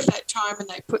think of that time, and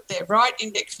they put their right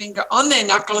index finger on their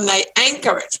knuckle and they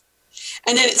anchor it.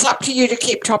 And then it's up to you to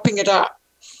keep topping it up.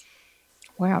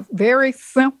 Wow. Very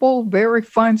simple, very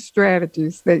fun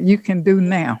strategies that you can do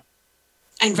now.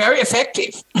 And very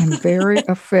effective. And very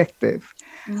effective.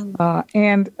 I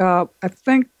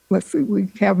think, let's see, we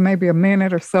have maybe a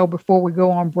minute or so before we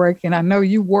go on break. And I know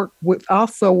you work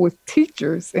also with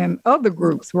teachers and other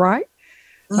groups, right?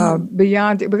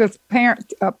 Beyond, because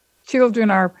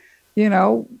children are,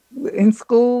 in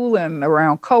school and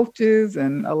around coaches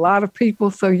and a lot of people.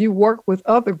 So you work with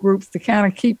other groups to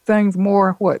kind of keep things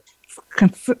more,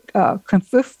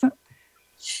 consistent?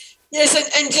 Yes,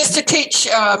 and just to teach,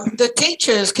 the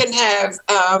teachers can have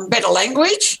better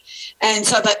language, and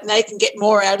so that they can get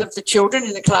more out of the children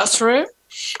in the classroom.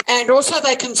 And also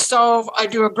they can I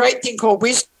do a great thing called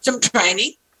wisdom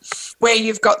training, where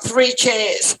you've got 3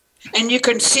 chairs, and you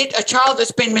can sit a child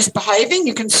that's been misbehaving,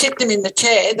 you can sit them in the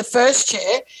chair, the first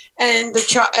chair, and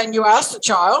and you ask the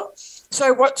child,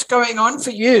 so what's going on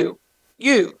for you,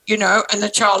 and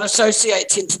the child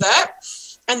associates into that,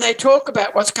 and they talk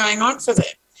about what's going on for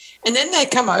them. And then they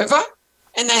come over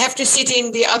and they have to sit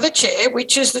in the other chair,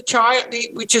 which is the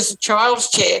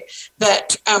child's chair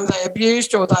that they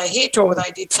abused or they hit or they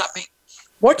did something.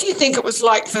 What do you think it was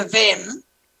like for them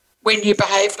when you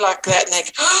behaved like that? And they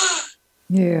go,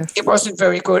 yes, it wasn't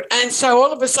very good. And so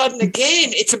all of a sudden,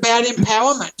 again, it's about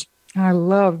empowerment. I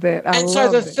love that.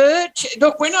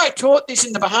 Look, when I taught this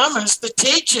in the Bahamas, the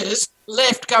teachers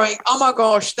left going, oh my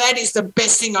gosh, that is the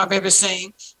best thing I've ever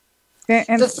seen.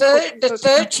 And the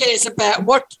third chair is about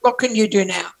what can you do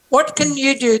now? What can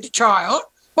you do, the child?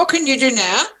 What can you do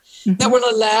now that will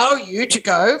allow you to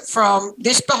go from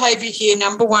this behaviour here,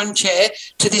 number 1 chair,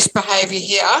 to this behaviour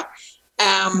here,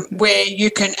 where you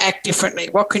can act differently?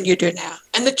 What can you do now?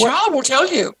 And the child will tell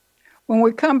you. When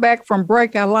we come back from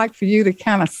break, I'd like for you to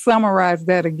kind of summarize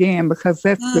that again, because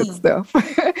that's good stuff.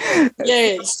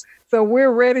 Yes. So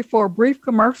we're ready for a brief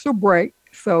commercial break.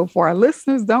 So for our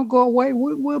listeners, don't go away.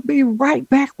 We'll be right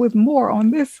back with more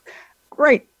on this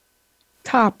great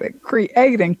topic,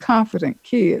 creating confident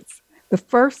kids, the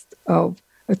first of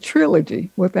a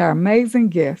trilogy with our amazing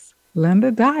guest,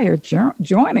 Lynda Dyer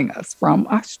joining us from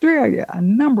Australia, a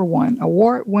 #1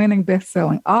 award-winning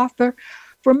best-selling author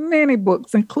for many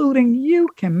books, including You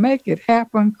Can Make It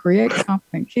Happen, Create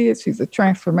Something Kids. She's a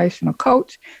transformational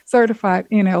coach, certified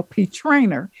NLP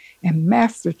trainer, and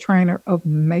master trainer of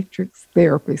matrix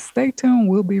therapy. Stay tuned.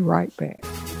 We'll be right back.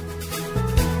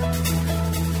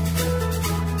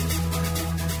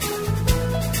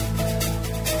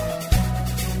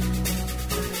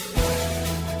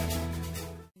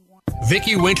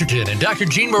 Vicki Winterton and Dr.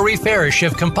 Jean Marie Farish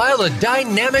have compiled a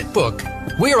dynamic book,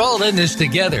 We're All in This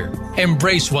Together,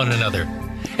 Embrace One Another,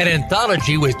 an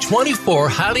anthology with 24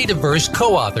 highly diverse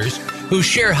co-authors who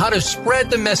share how to spread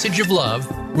the message of love,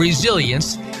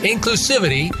 resilience,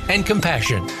 inclusivity, and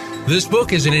compassion. This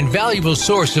book is an invaluable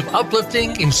source of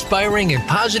uplifting, inspiring, and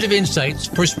positive insights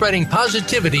for spreading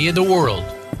positivity in the world.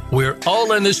 We're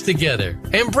All in This Together,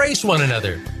 Embrace One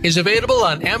Another is available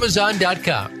on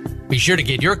Amazon.com. Be sure to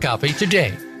get your copy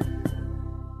today.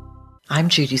 I'm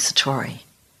Judy Satori.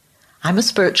 I'm a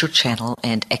spiritual channel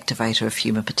and activator of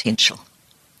human potential.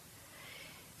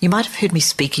 You might have heard me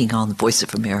speaking on the Voice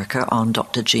of America on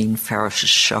Dr. Jean Farish's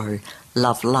show,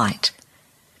 Love Light,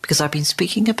 because I've been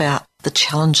speaking about the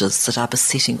challenges that are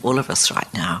besetting all of us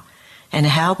right now and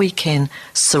how we can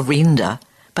surrender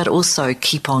but also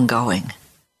keep on going.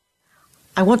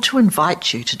 I want to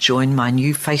invite you to join my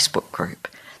new Facebook group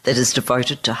that is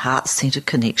devoted to heart-centered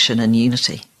connection and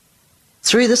unity.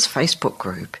 Through this Facebook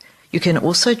group, you can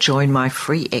also join my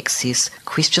free access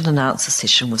question and answer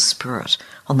session with Spirit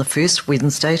on the first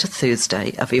Wednesday to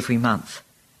Thursday of every month.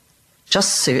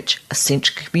 Just search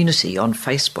Ascension Community on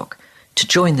Facebook to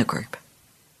join the group.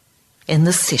 In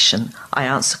this session, I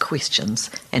answer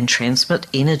questions and transmit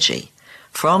energy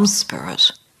from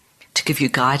Spirit to give you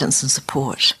guidance and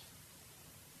support.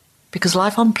 Because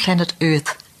life on planet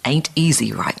Earth ain't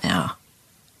easy right now.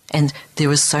 And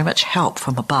there is so much help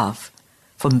from above,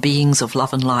 from beings of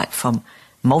love and light, from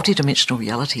multidimensional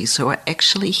realities who are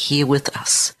actually here with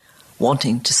us,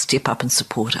 wanting to step up and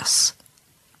support us.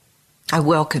 I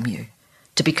welcome you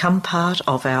to become part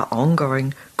of our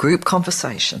ongoing group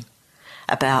conversation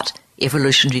about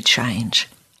evolutionary change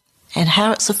and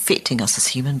how it's affecting us as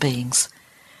human beings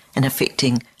and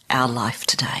affecting our life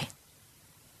today.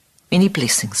 Many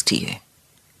blessings to you.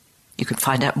 You can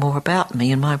find out more about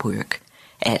me and my work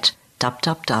at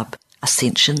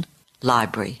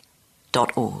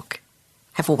www.ascensionlibrary.org.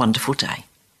 Have a wonderful day.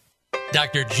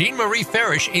 Dr. Jean Marie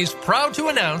Farish is proud to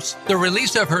announce the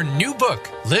release of her new book,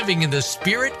 Living in the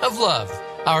Spirit of Love,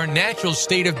 Our Natural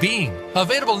State of Being,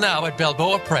 available now at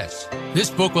Balboa Press. This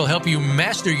book will help you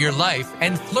master your life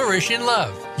and flourish in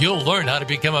love. You'll learn how to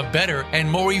become a better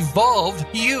and more evolved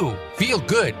you. Feel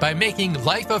good by making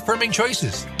life-affirming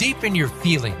choices. Deepen your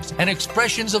feelings and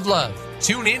expressions of love.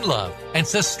 Tune in love and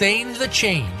sustain the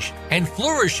change. And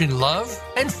flourish in love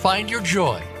and find your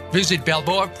joy. Visit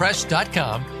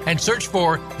BalboaPress.com and search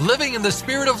for Living in the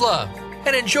Spirit of Love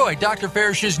and enjoy Dr.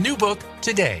 Farish's new book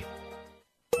today.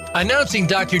 Announcing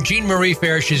Dr. Jean Marie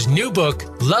Farish's new book,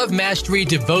 Love Mastery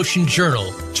Devotion Journal,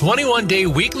 21-day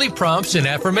weekly prompts and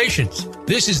affirmations.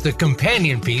 This is the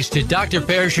companion piece to Dr.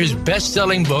 Farish's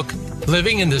best-selling book,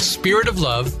 Living in the Spirit of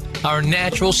Love, Our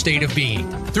Natural State of Being.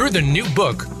 Through the new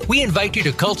book, we invite you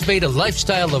to cultivate a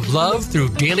lifestyle of love through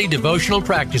daily devotional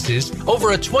practices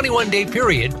over a 21-day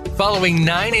period, following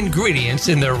 9 ingredients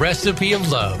in the recipe of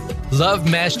love.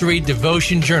 Love Mastery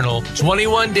Devotion Journal,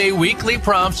 21-day weekly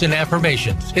prompts and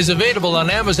affirmations is available on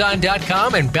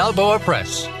Amazon.com and Balboa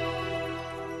Press.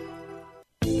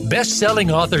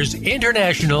 Best-selling Authors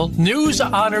International news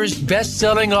honors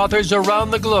best-selling authors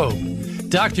around the globe.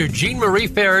 Dr. Jean Marie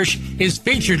Farish is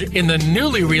featured in the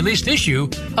newly released issue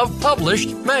of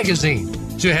Published Magazine.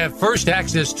 To have first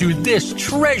access to this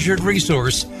treasured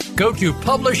resource, go to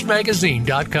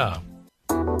PublishedMagazine.com.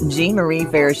 Jean Marie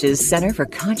Farish's Center for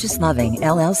Conscious Loving,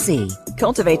 LLC,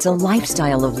 cultivates a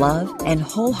lifestyle of love and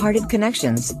wholehearted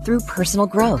connections through personal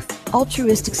growth,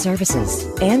 altruistic services,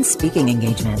 and speaking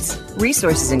engagements.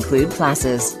 Resources include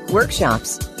classes,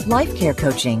 workshops, life care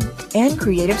coaching, and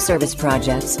creative service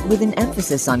projects with an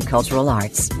emphasis on cultural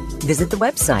arts. Visit the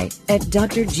website at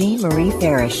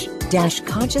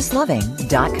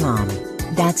drjeanmariefarish-consciousloving.com.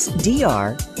 That's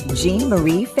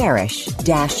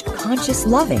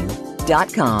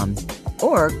drjeanmariefarish-consciousloving.com.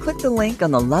 Or click the link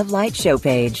on the Love Light show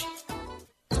page.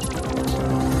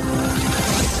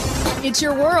 It's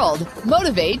your world.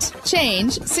 Motivate,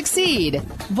 change, succeed.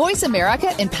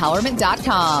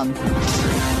 VoiceAmericaEmpowerment.com.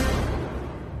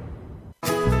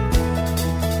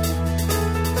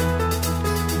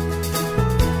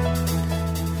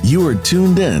 You are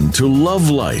tuned in to Love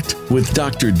Light with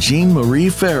Dr. Jean Marie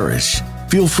Farish.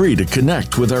 Feel free to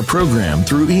connect with our program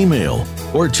through email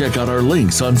or check out our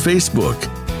links on Facebook.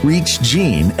 Reach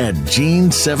Jean at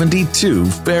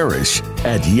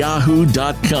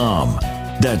Jean72Farish@yahoo.com.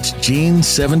 That's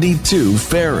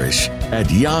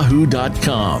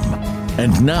Jean72Farish@yahoo.com.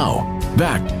 And now,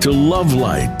 back to Love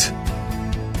Light.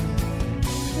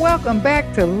 Welcome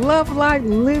back to Love Light,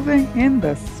 Living in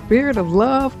the Spirit of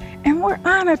Love. And we're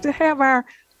honored to have our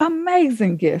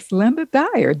amazing guest, Lynda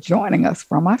Dyer, joining us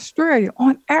from Australia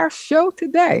on our show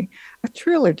today, a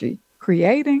trilogy,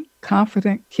 Creating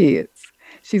Confident Kids.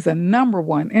 She's a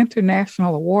 #1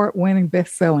 international award-winning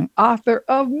best-selling author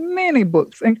of many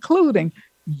books, including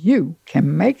You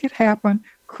Can Make It Happen,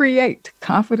 Create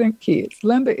Confident Kids.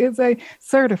 Lynda is a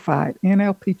certified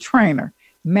NLP trainer,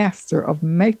 master of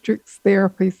matrix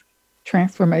therapies,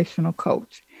 transformational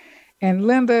coach. And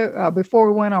Lynda, before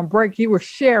we went on break, you were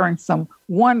sharing some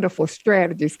wonderful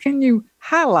strategies. Can you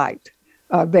highlight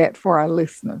that for our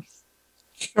listeners?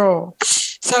 Sure.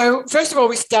 So first of all,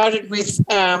 we started with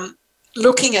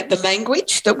looking at the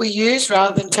language that we use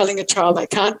rather than telling a child they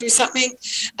can't do something.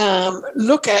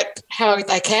 Look at how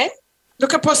they can.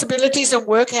 Look at possibilities and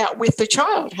work out with the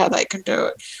child how they can do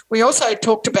it. We also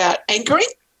talked about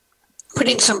anchoring,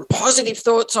 putting some positive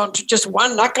thoughts onto just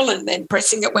one knuckle and then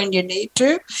pressing it when you need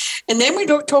to. And then we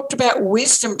talked about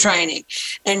wisdom training.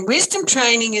 And wisdom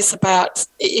training is about,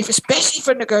 especially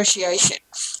for negotiation.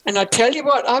 And I tell you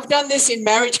what, I've done this in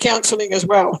marriage counselling as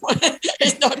well.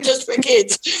 It's not just for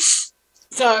kids.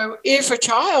 So if a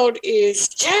child is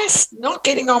just not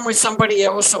getting on with somebody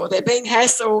else, or they're being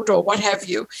hassled or what have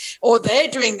you, or they're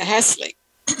doing the hassling,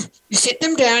 you sit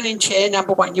them down in chair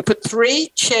 #1. You put 3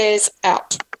 chairs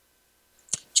out.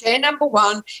 Chair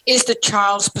 #1 is the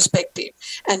child's perspective,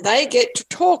 and they get to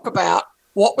talk about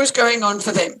what was going on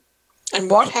for them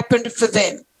and what happened for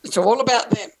them. It's all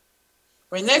about them.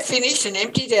 When they're finished and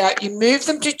emptied out, you move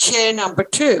them to chair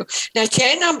 #2. Now,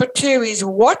 chair #2 is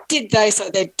what did they say?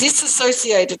 They're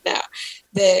disassociated now.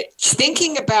 They're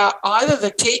thinking about either the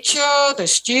teacher, the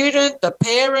student, the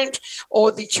parent,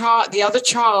 or the child, the other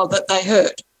child that they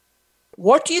hurt.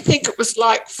 What do you think it was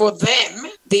like for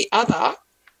them, the other,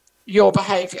 your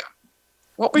behaviour?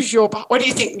 What do you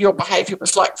think your behaviour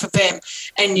was like for them?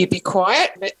 And you be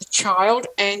quiet, let the child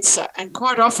answer. And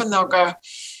quite often they'll go,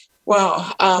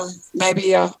 well,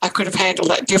 maybe I could have handled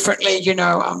that differently.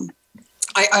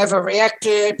 I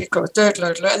overreacted because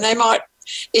and they might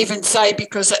even say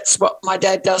because that's what my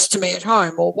dad does to me at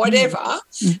home or whatever,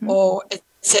 or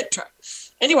etc.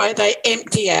 Anyway, they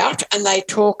empty out and they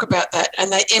talk about that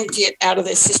and they empty it out of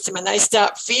their system and they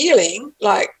start feeling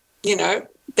like,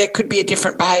 there could be a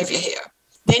different behaviour here.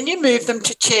 Then you move them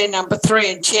to chair #3,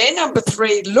 and chair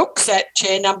 #3 looks at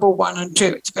chair #1 and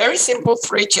 2. It's very simple,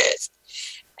 3 chairs.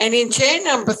 And in chair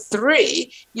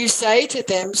 #3, you say to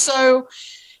them, so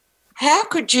how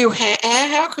could you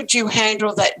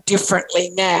handle that differently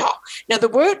now? Now, the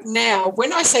word now,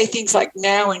 when I say things like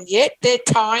now and yet, they're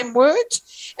time words,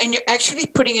 and you're actually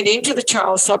putting it into the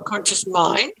child's subconscious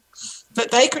mind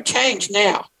that they could change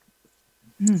now.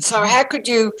 So how could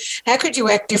you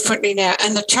act differently now?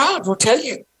 And the child will tell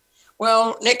you,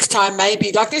 well, next time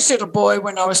maybe, like this little boy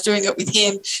when I was doing it with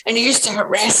him, and he used to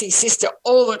harass his sister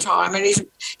all the time, and his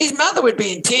mother would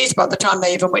be in tears by the time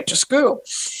they even went to school.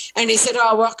 And he said,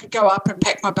 oh, well, I could go up and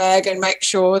pack my bag and make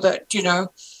sure that,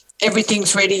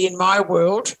 everything's ready in my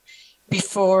world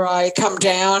before I come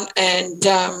down and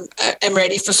am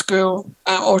ready for school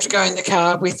or to go in the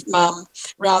car with mum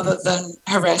rather than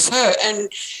harass her. And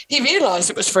he realised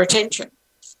it was for attention.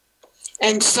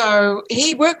 And so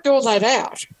he worked all that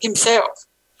out himself.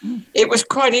 It was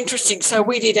quite interesting. So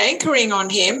we did anchoring on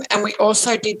him and we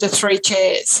also did the 3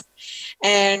 chairs.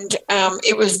 And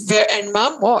it was and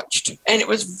mum watched, and it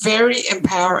was very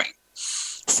empowering.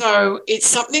 So it's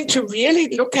something to really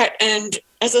look at. And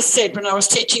as I said, when I was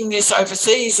teaching this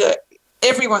overseas,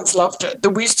 everyone's loved it. The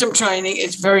wisdom training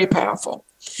is very powerful.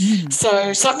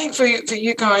 So something for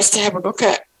you guys to have a look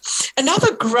at.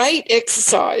 Another great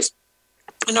exercise,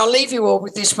 and I'll leave you all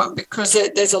with this one because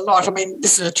there's a lot. I mean,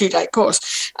 this is a 2-day course.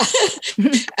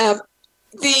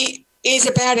 Is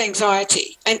about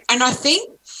anxiety. And I think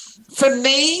for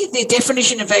me, the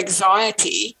definition of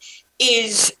anxiety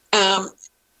is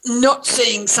not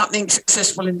seeing something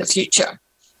successful in the future.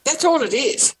 That's all it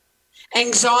is.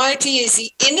 Anxiety is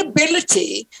the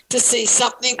inability to see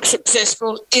something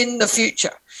successful in the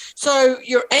future. So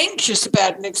you're anxious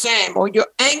about an exam, or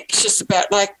you're anxious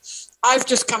about, like, I've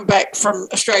just come back from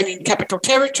Australian Capital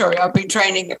Territory. I've been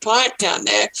training a client down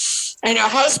there, and her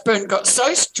husband got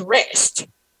so stressed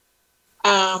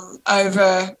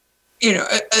over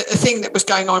a thing that was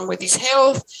going on with his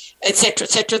health, et cetera,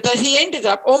 that he ended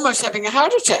up almost having a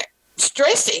heart attack,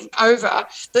 stressing over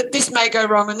that this may go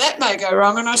wrong and that may go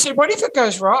wrong. And I said, what if it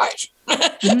goes right?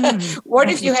 What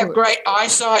if you have great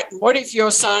eyesight? And what if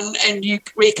your son and you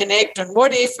reconnect? And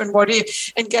what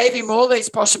if, and gave him all these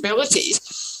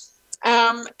possibilities.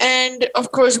 And,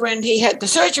 of course, when he had the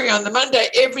surgery on the Monday,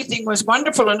 everything was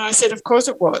wonderful. And I said, of course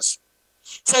it was.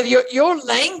 So your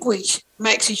language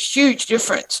makes a huge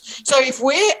difference. So if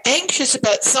we're anxious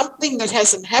about something that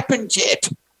hasn't happened yet,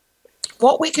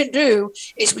 what we can do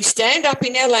is we stand up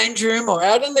in our lounge room or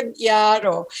out in the yard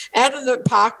or out in the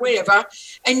park, wherever,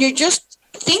 and you just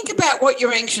think about what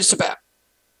you're anxious about.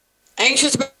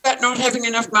 Anxious about not having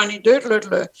enough money,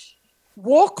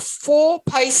 walk 4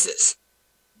 paces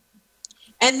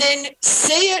and then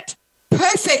see it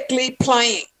perfectly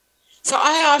playing. So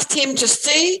I asked him to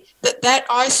see that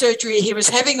eye surgery he was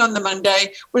having on the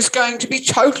Monday was going to be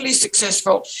totally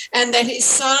successful and that his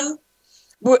son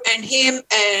and him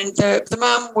and the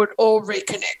mum would all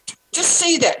reconnect. Just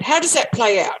see that. How does that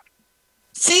play out?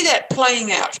 See that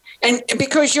playing out. And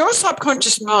because your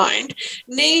subconscious mind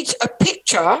needs a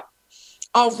picture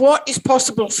of what is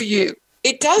possible for you.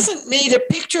 It doesn't need a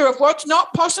picture of what's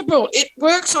not possible. It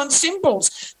works on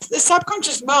symbols. The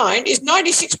subconscious mind is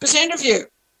 96% of you.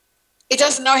 It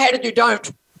doesn't know how to do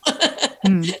don't.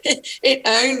 It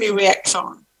only reacts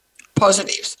on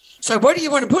positives. So what do you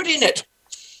want to put in it?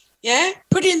 Yeah,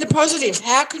 put in the positives.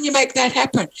 How can you make that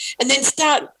happen? And then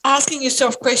start asking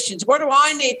yourself questions. What do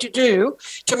I need to do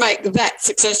to make that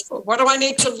successful? What do I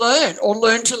need to learn or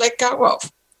learn to let go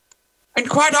of? And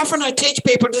quite often I teach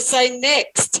people to say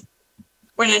next.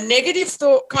 When a negative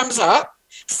thought comes up,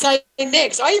 say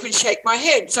next. I even shake my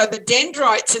head so the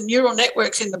dendrites and neural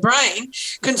networks in the brain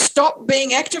can stop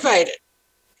being activated.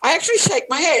 I actually shake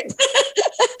my head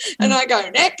and I go,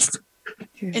 next.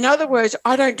 In other words,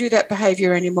 I don't do that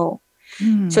behaviour anymore.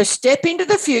 So step into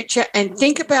the future and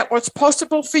think about what's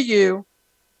possible for you.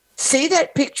 See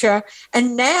that picture,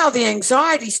 and now the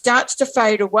anxiety starts to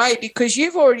fade away because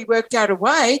you've already worked out a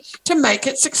way to make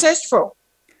it successful.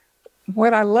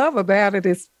 What I love about it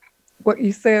is what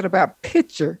you said about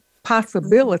picture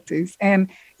possibilities and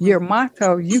your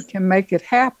motto, you can make it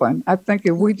happen. I think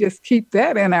if we just keep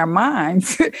that in our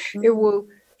minds, it will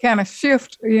kind of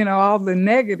shift, all the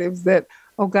negatives that,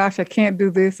 oh gosh, I can't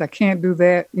do this, I can't do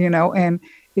that, and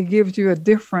it gives you a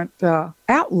different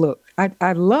outlook.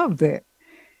 I love that.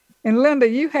 And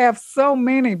Lynda, you have so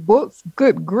many books.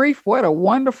 Good grief, what a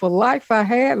wonderful life I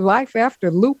had. Life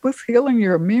After Lupus, Healing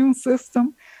Your Immune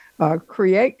System.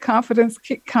 Create Confident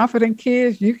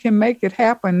Kids. You Can Make It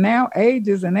Happen Now.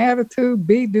 Ages and Attitude.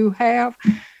 Be, Do, Have.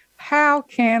 How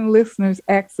can listeners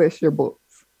access your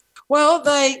books? Well,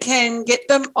 they can get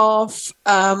them off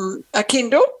a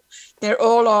Kindle. They're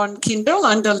all on Kindle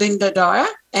under Lynda Dyer.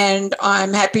 And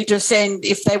I'm happy to send,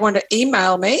 if they want to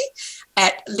email me,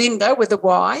 at Lynda with a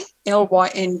Y,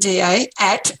 Lynda,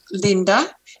 at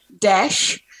Lynda-Dyer,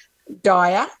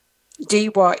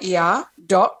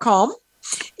 DYER.com.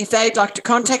 If they'd like to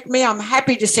contact me, I'm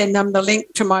happy to send them the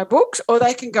link to my books, or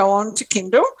they can go on to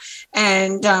Kindle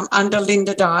and under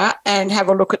Lynda Dyer and have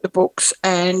a look at the books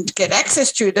and get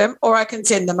access to them, or I can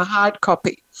send them a hard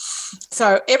copy.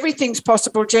 So everything's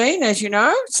possible, Jean, as you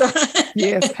know. So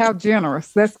yes, how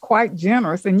generous. That's quite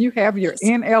generous. And you have your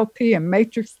NLP and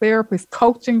Matrix Therapist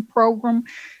coaching program.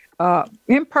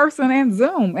 In person and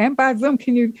Zoom, and by Zoom,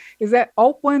 is that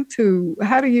open to,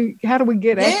 how do we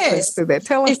get access to that?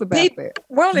 Tell us about that.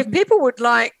 Well, if people would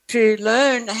like to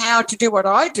learn how to do what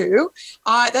I do,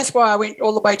 that's why I went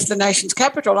all the way to the nation's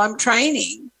capital. I'm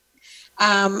training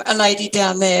a lady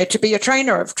down there to be a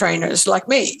trainer of trainers like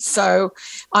me. So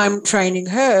I'm training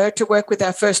her to work with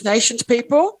our First Nations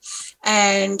people.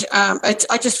 And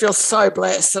I just feel so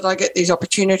blessed that I get these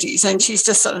opportunities. And she's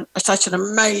just such an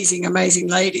amazing, amazing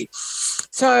lady.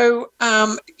 So,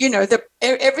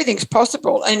 everything's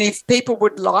possible. And if people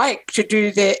would like to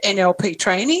do their NLP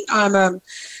training, I'm a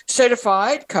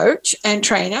certified coach and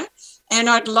trainer, and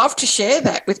I'd love to share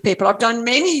that with people. I've done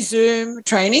many Zoom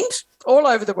trainings all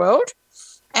over the world.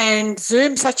 And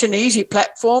Zoom's such an easy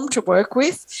platform to work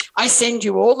with. I send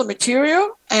you all the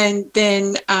material, and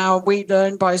then we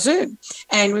learn by Zoom.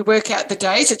 And we work out the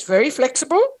days. It's very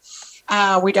flexible.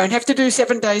 We don't have to do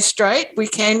 7 days straight. We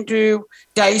can do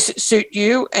days that suit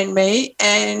you and me,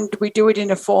 and we do it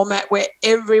in a format where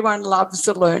everyone loves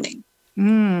the learning.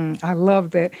 I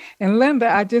love that. And Lynda,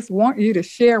 I just want you to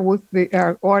share with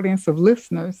our audience of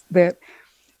listeners that,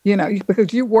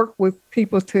 because you work with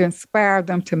people to inspire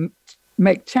them to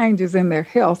make changes in their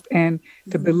health and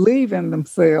to believe in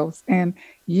themselves. And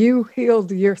you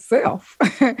healed yourself.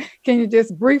 Can you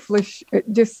just briefly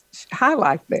just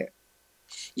highlight that?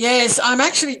 Yes, I'm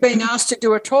actually being asked to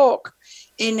do a talk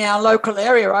in our local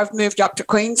area. I've moved up to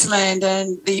Queensland,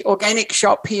 and the organic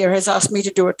shop here has asked me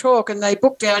to do a talk, and they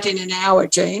booked out in an hour,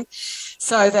 Jean.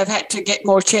 So they've had to get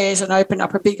more chairs and open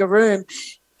up a bigger room.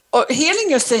 Healing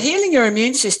your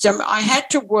immune system, I had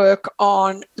to work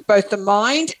on both the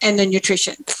mind and the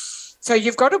nutrition. So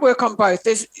you've got to work on both.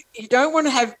 You don't want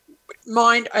to have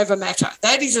mind over matter.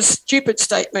 That is a stupid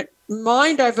statement.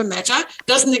 Mind over matter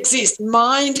doesn't exist.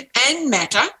 Mind and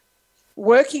matter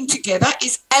working together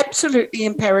is absolutely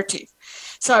imperative.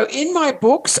 So in my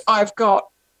books,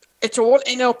 it's all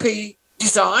NLP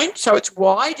designed. So it's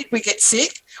why did we get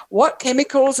sick? What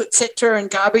chemicals, etc., and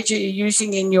garbage are you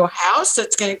using in your house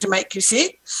that's going to make you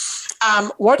sick?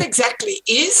 What exactly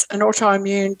is an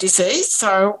autoimmune disease?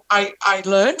 So I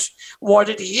learned what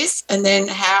it is, and then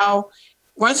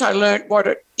once I learned what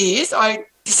it is, I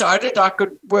decided I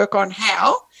could work on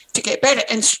how to get better.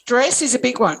 And stress is a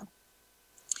big one.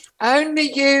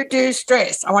 Only you do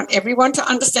stress. I want everyone to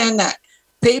understand that.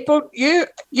 People, you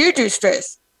do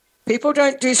stress. People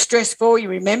don't do stress for you.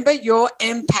 Remember, you're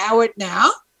empowered now.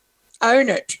 Own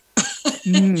it.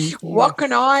 What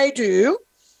can I do?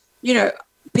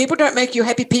 People don't make you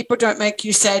happy. People don't make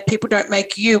you sad. People don't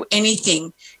make you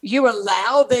anything. You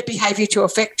allow their behavior to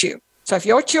affect you. So if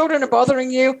your children are bothering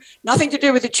you, nothing to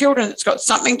do with the children. It's got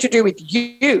something to do with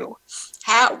you.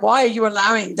 Why are you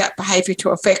allowing that behavior to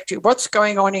affect you? What's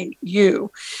going on in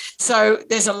you? So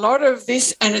there's a lot of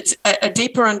this, and it's a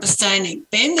deeper understanding.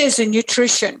 Then there's the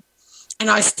nutrition. And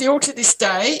I still, to this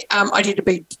day, I did a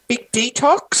big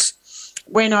detox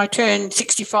when I turned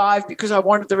 65 because I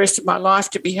wanted the rest of my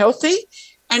life to be healthy.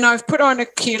 And I've put on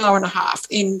 1.5 kilos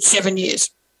in 7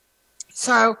 years.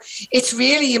 So it's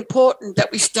really important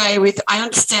that we stay with, I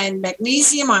understand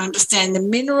magnesium, I understand the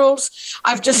minerals.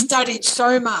 I've just studied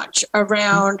so much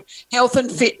around health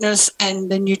and fitness and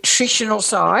the nutritional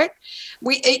side.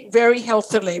 We eat very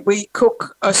healthily. We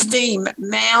cook or steam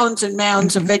mounds and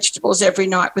mounds of vegetables every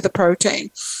night with a protein.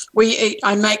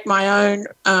 I make my own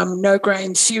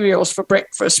no-grain cereals for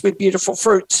breakfast with beautiful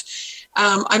fruits.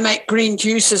 I make green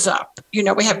juices up.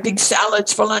 We have big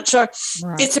salads for lunch. So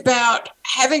It's about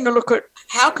having a look at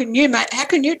how can you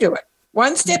do it?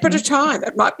 One step at a time.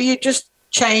 It might be you just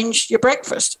change your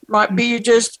breakfast. It might be you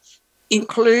just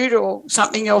include or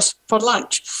something else for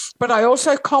lunch. But I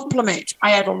also complement.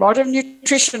 I add a lot of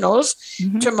nutritionals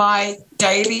to my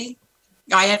daily.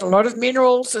 I add a lot of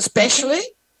minerals, especially.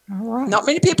 All right. Not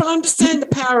many people understand the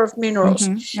power of minerals.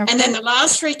 Okay. And then the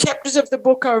last 3 chapters of the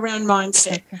book are around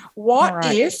mindset. Okay.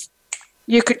 What if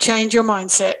you could change your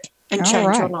mindset and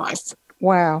change your life?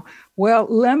 Wow. Well,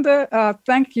 Lynda,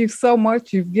 thank you so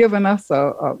much. You've given us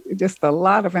just a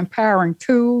lot of empowering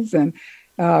tools, and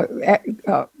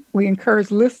we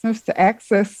encourage listeners to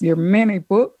access your many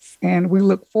books, and we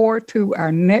look forward to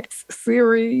our next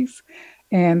series.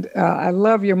 And I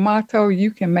love your motto,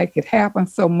 you can make it happen,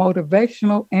 so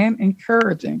motivational and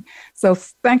encouraging. So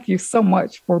thank you so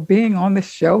much for being on the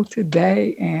show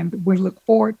today, and we look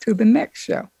forward to the next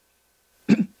show.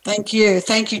 Thank you.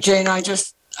 Thank you, Jean. I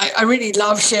really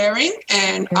love sharing,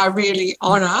 and I really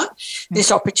honor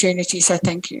this opportunity, so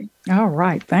thank you. All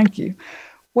right. Thank you.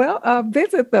 Well,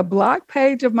 visit the blog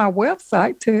page of my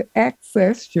website to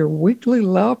access your weekly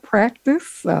love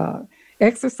practice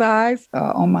exercise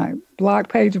on my blog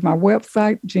page of my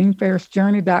website,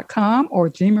 JeanFerrisJourney.com or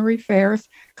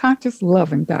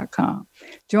JeanMarieFerrisConsciousLoving.com.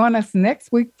 Join us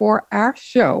next week for our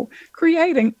show,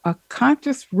 Creating a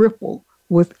Conscious Ripple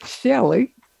with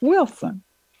Shelley Wilson.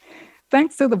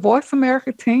 Thanks to the Voice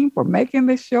America team for making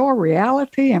this show a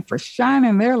reality and for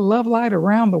shining their love light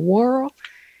around the world.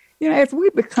 As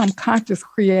we become conscious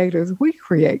creators, we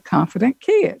create confident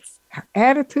kids. Our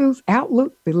attitudes,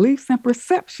 outlook, beliefs, and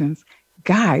perceptions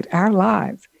guide our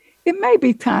lives. It may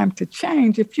be time to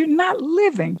change if you're not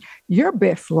living your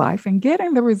best life and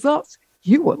getting the results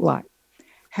you would like.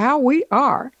 How we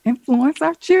are influence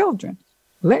our children.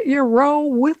 Let your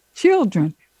role with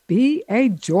children be a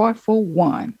joyful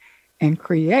one and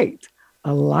create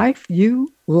a life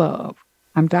you love.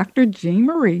 I'm Dr. Jean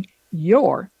Marie,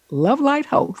 your Love Light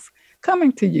host,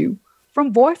 coming to you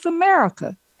from Voice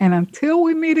America. And until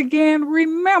we meet again,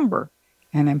 remember,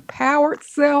 an empowered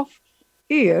self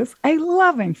is a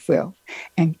loving self,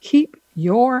 and keep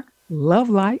your love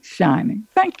light shining.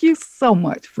 Thank you so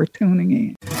much for tuning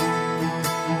in.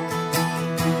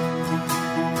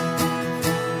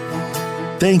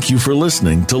 Thank you for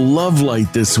listening to Love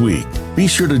Light this week. Be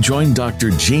sure to join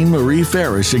Dr. Jean Marie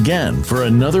Farish again for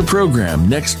another program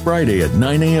next Friday at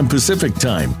 9 a.m. Pacific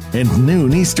Time and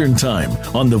noon Eastern Time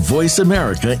on the Voice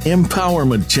America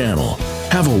Empowerment Channel.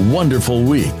 Have a wonderful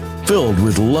week filled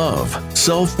with love,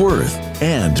 self-worth,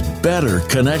 and better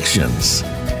connections.